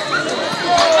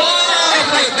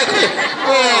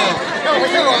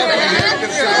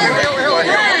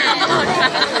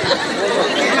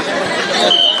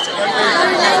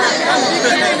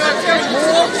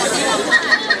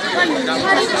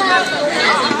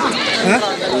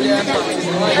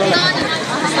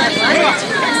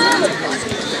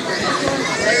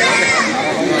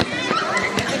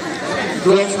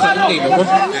Glove kan ni mo.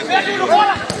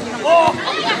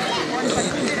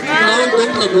 Now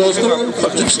don't the gloves ko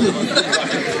protection.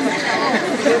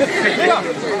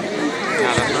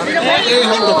 Eh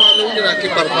hong ko lu ni na ki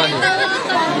parpa ni.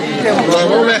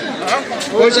 Mo me.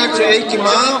 Ko sa che ki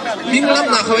ma ming lam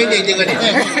na khoi nei ding ani.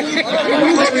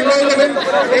 Ko mi lo lo ben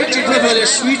eh chi ko le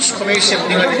switch commission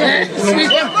ding ani.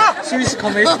 Switch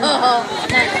commission.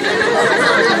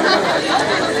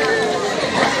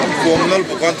 Formal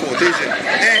bukan tu tu je.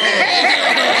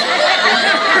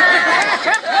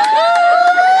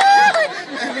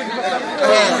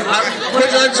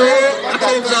 Kita jo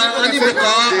atau jangan ni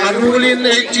buka arulin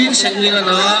ekjin senglingan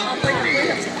na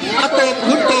atau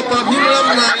pun topa bilam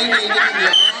na ini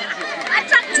dia.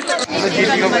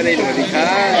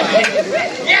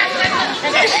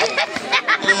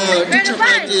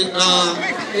 Dicapai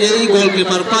ini gol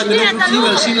keeper pa minum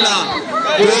kira sila.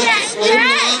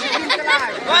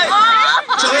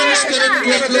 Chinese keren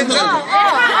buat level.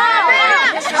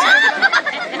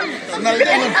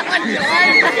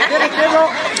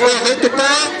 Oh itu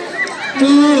pak,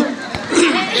 tu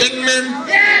engman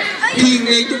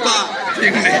tinggi itu pak,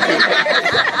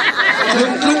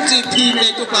 untung si tinggi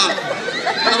itu pak,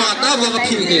 apa tahu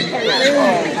tinggi?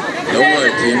 Lawai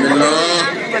tinggi lah,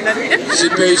 si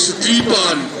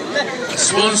P-Sujiban,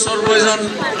 sponsor bukan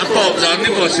apa berani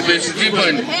kok si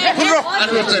P-Sujiban,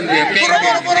 anu sendiri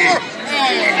pengen.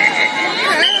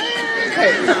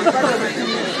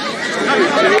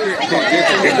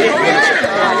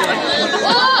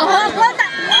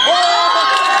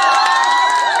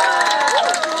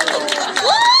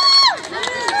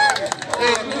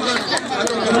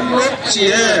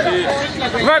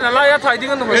 Vâng, là lại thay đi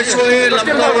cái này. Chơi làm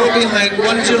sao đi hành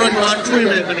 101 chui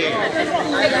này cái này.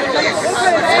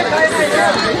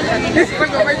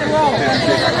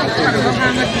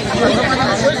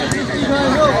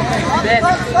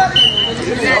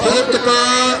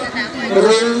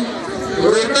 Hãy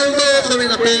Ronaldo kami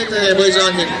napet bây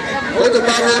giờ nhìn, ôi tụi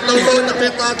ba Ronaldo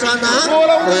napet ta cha na,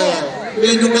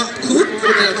 mình nhung mặc khút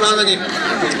cái này cha na nhìn,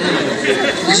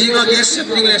 gì mà cái ship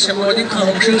này xem mà đi khám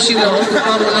siêu siêu là ôi tụi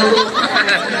ba Ronaldo,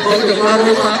 ôi tụi ba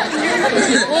Ronaldo,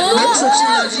 ôi siêu siêu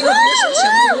là gì mà cái ship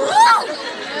xem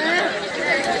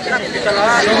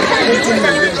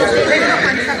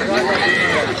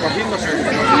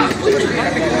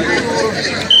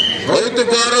ôi tụi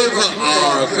ba Ronaldo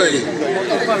cái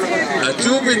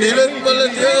Acubi nilang pala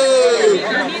niyo.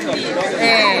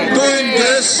 Doing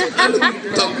this, anong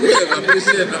takya na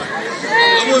presena?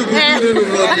 Amoy buti na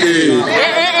lumati.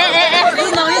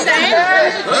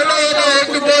 Ano,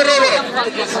 ito para ba?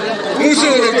 Muso,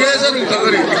 kesa nung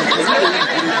takari.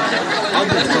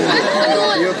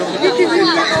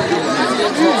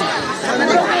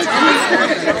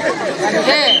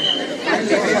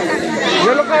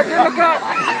 Yellow card, yellow card.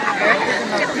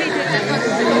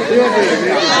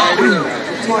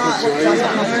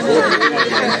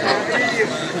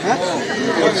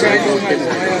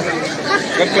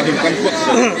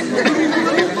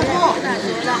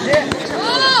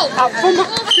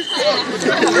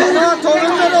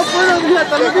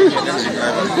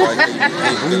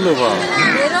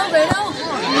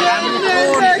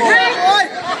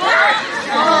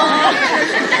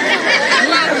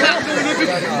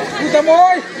 Puta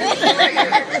moi.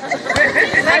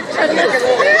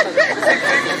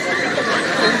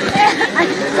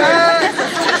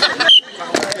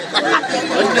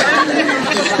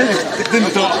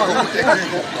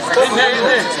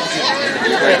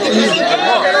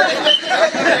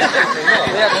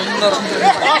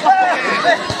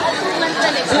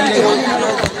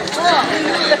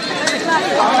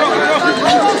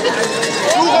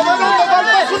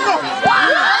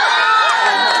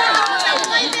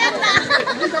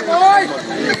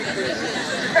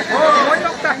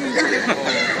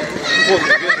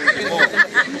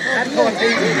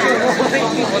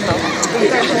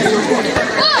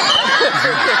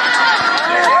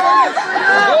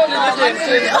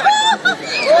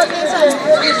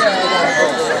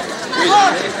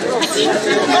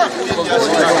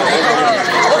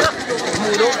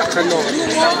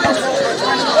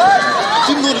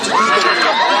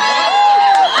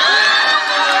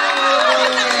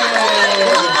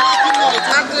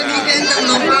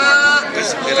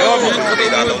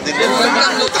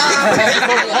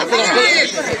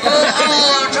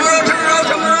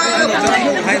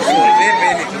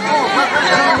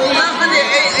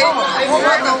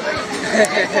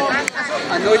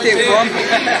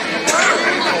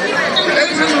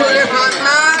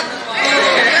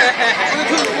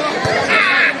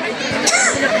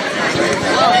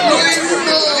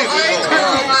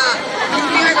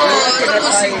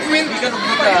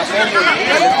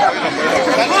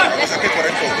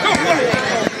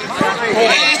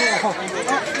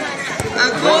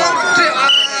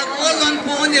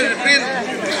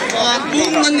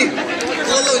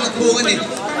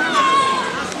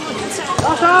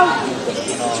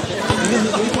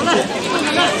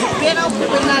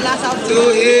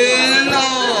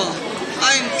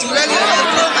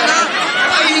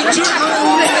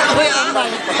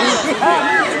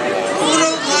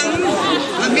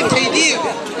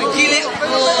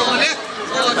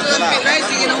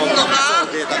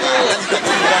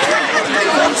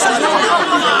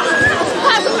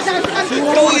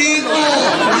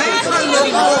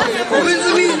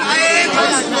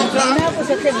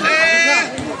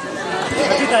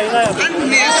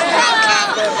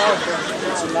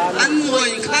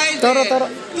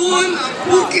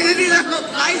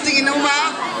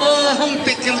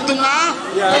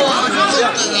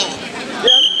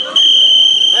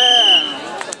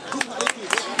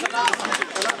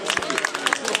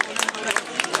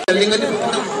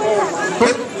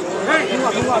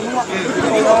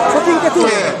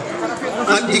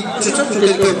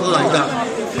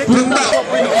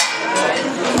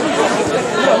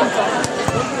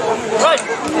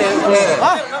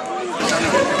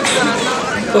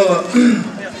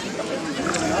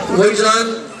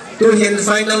 In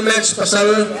final match pasal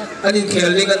anin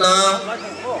khel ning ana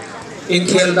in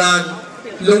khel dan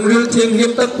lungril thing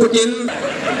him tak putin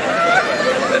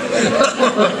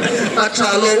acha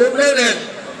lo ne ne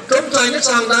kom tai ne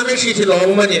chang da me shi thi lo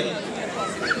mani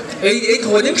ei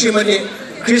thoning shi mani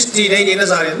Christy nei ni na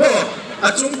zare bo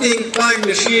achung ting pai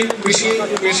machine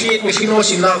no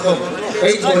sin na khom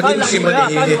ei thoning shi mani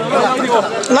hi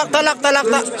lakta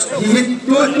hi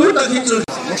tu ta hi chu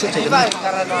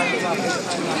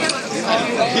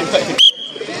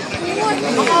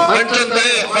Anjan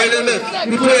day, final match.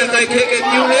 Ito yan ay keket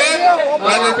unit.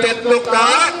 Anong tetlok na?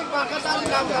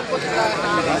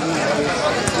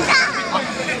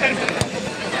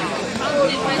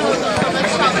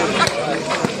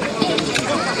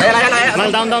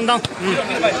 Down.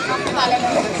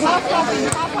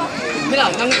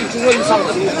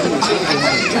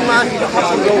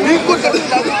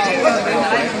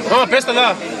 Oh, best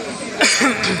lah.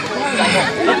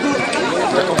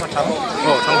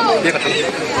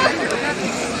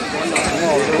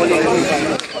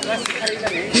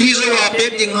 Khi rồi à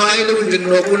biết tiếng hai luôn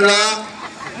rừng lộc luôn là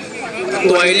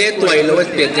tuổi luôn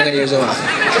biết tiếng này rồi à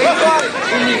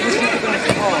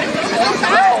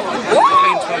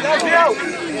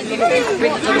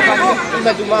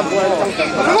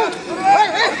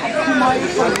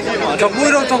chọc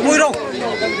vui đâu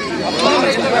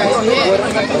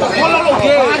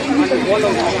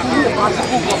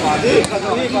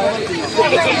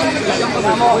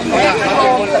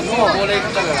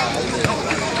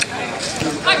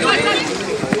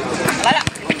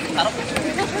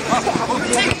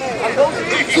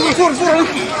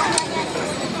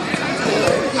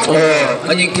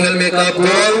anh khel make up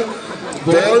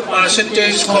ball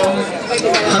percentage from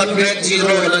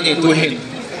 100 là ni tu hin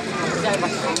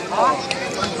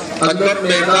Andor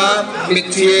make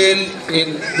midfield in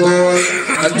goal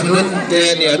and run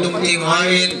then ya tung ting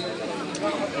hain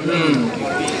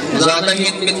Zana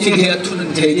hit midfield here to the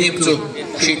team to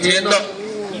Shitendo.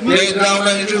 Playground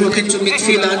and you look into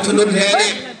midfield and to the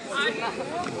head.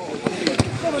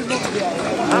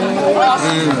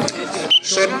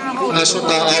 Shot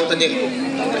out and it.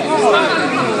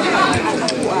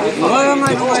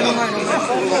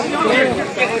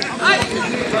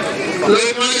 Play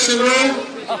my row.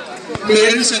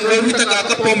 Parents and row with a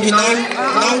kakapom hinaw.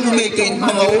 Now to make it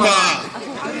Mama.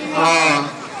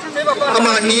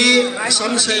 Amahi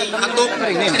some say atok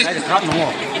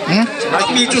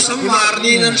tapi itu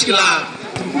semarni nan sila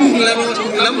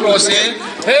lam rose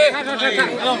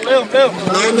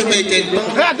now to make it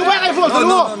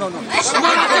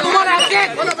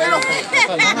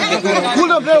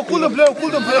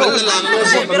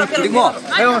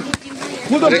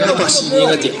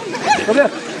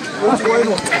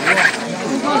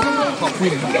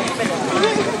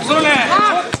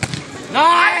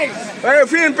Nice! Hey,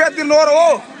 film pet di luar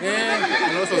oh.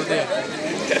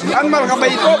 An mal ka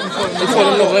bay ko.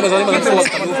 Phone loเลยมาซะ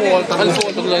มัน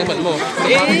phoneตรงเลยมันโม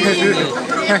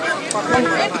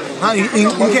ฮะอิง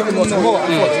เก็บหมดโมโห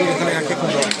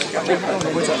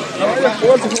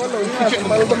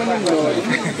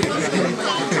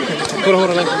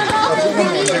เลย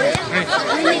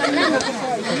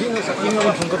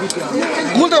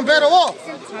Gulden pero oh.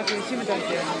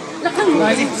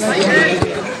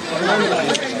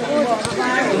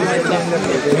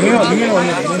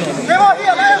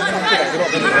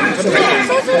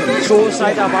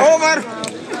 Over.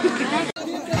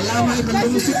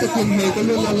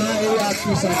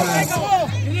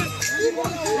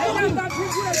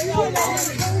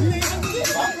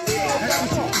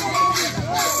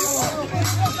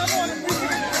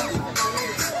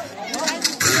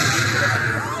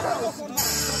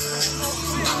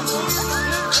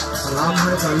 Salam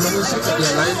hai kalau sih kerja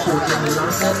lain kerja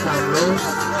misalnya kalau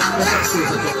kita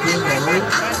sudah kerja baik.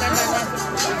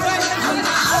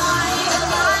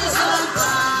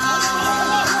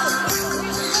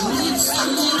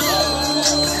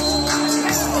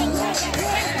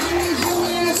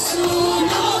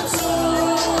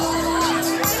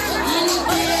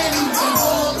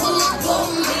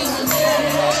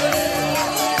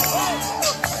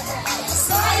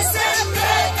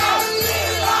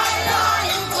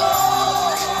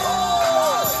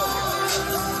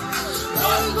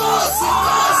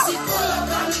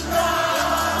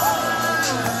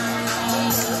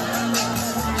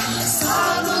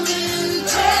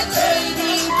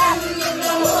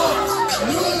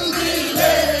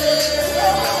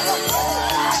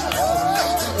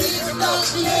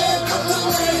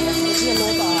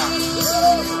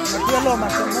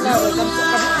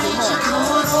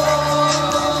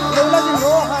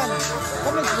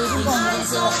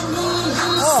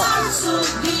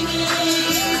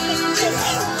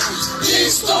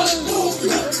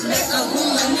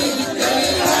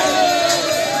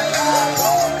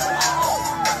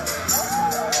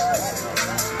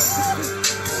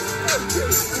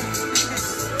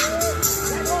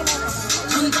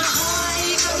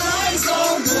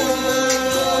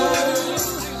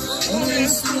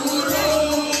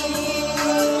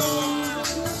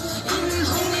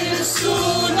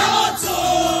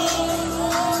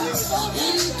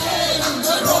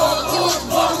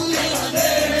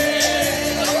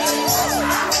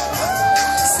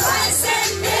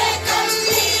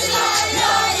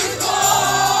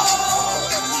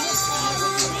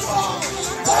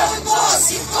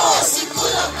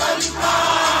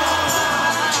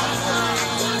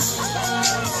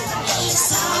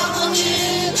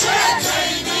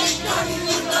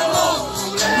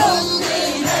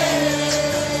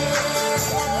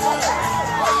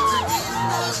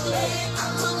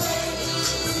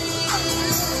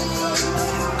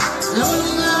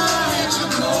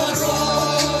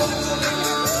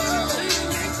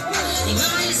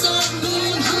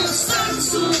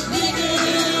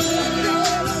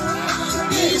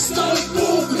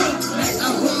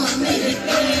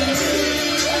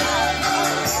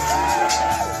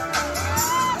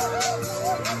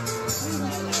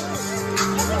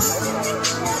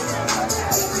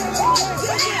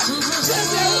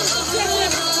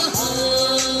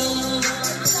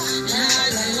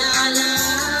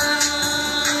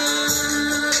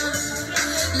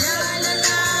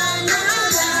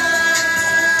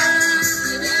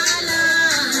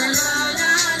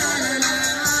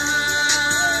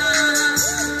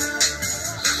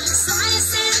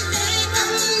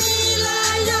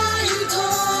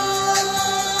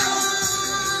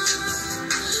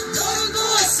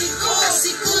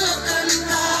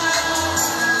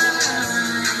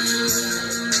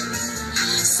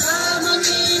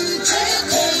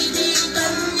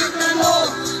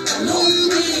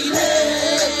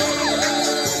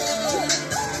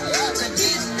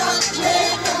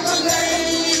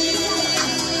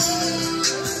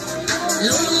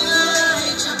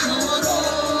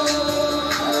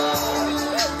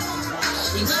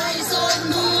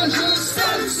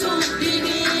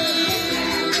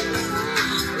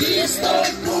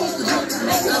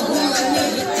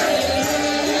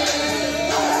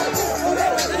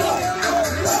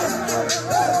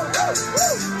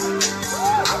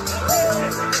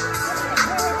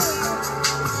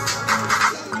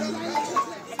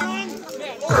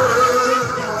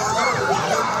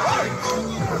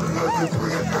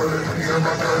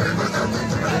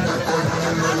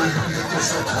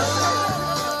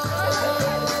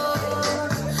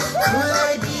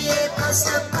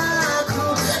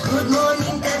 Good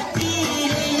morning,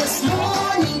 Yes,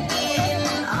 morning,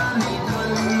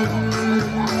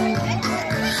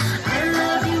 I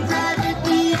love you, brother.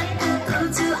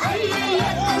 Come to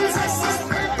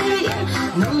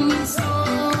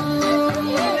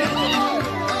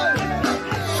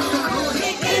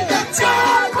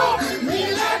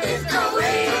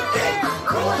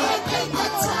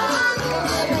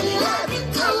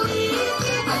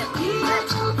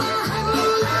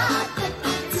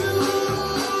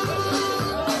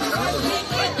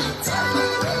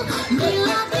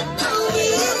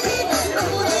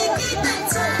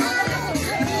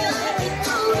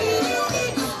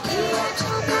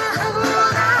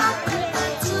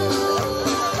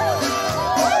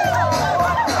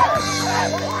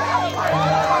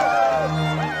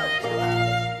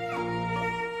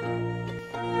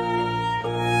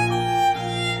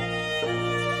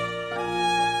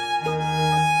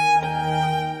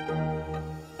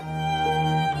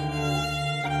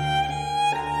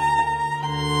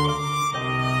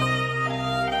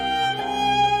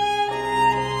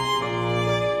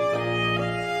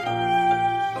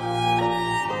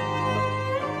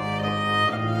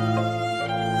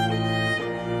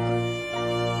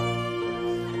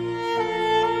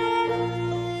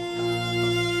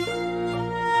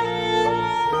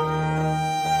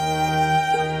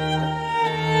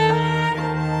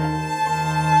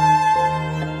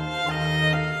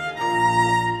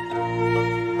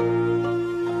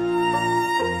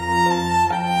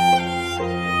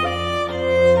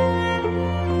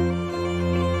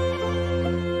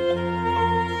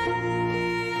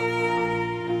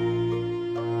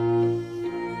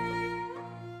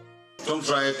Don't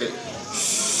try it.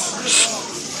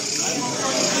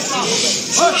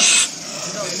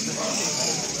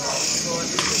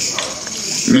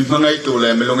 Mangai tu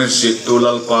le melongin sit tu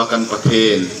lalpa kan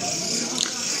pathen.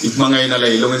 Mangai na le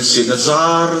longin sit na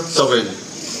zar chawen.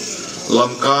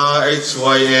 Lamka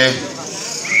HYA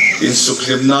in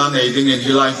suklim na nei ding in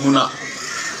hilai huna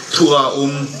thua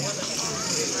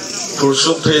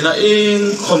pursuk the na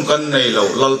in khom kan nei lo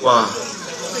lalpa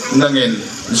nangin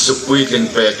sukpui tling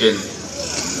pekin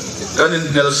kanin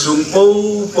hel sung po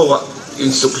powa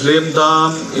in suklim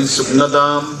dam in sukna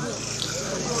dam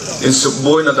in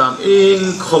sukboy na dam in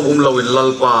khom lo in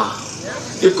lalpa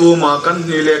ikuma kan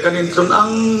nile kanin tun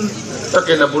ang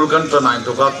takin abulkan tanain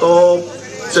to ka to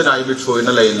senai bi choi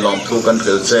na lein lom thu kan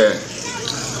khel che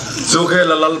chu khe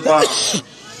la lalpa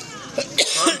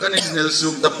kanin hel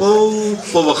sung ta po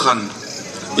powa khan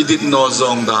idit no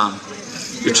zong dam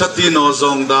ichati no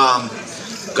zong dam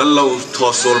kan lo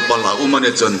thosol pala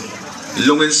umane chon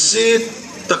lungin sit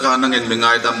taka nangin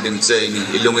mingai dam ding che ni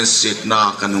ilungin sit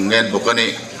na kanungen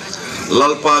bokani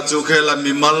lalpa chu khela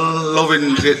mimal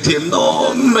lovin re thim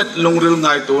no met lungril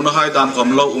ngai tu na hai dam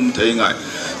kam lo thei ngai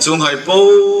chung hai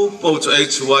po chu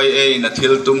HYA na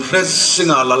thil tum fresh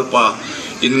singa lalpa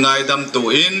in ngai dam tu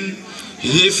in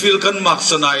hi feel kan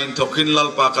maksana in thokin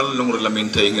lalpa kan lungril lamin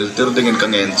thei ngil tir dingin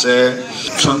kangen che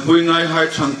changpui ngai hai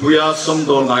changpuya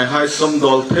somdol ngai hai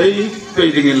somdol thei pe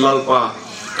dingin lalpa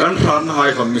kan ran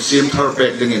hai khom misim thar pe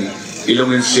dingin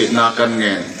ilungin sit na kan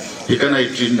ngen ikan ai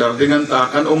jindar dengan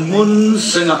takan mun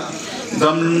senga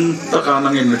dam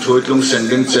takanangin choi tlung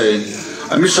sending chain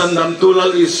amisan dam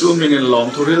tulal isu mingin long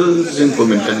thuril jing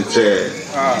pumin kan che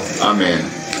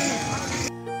amen.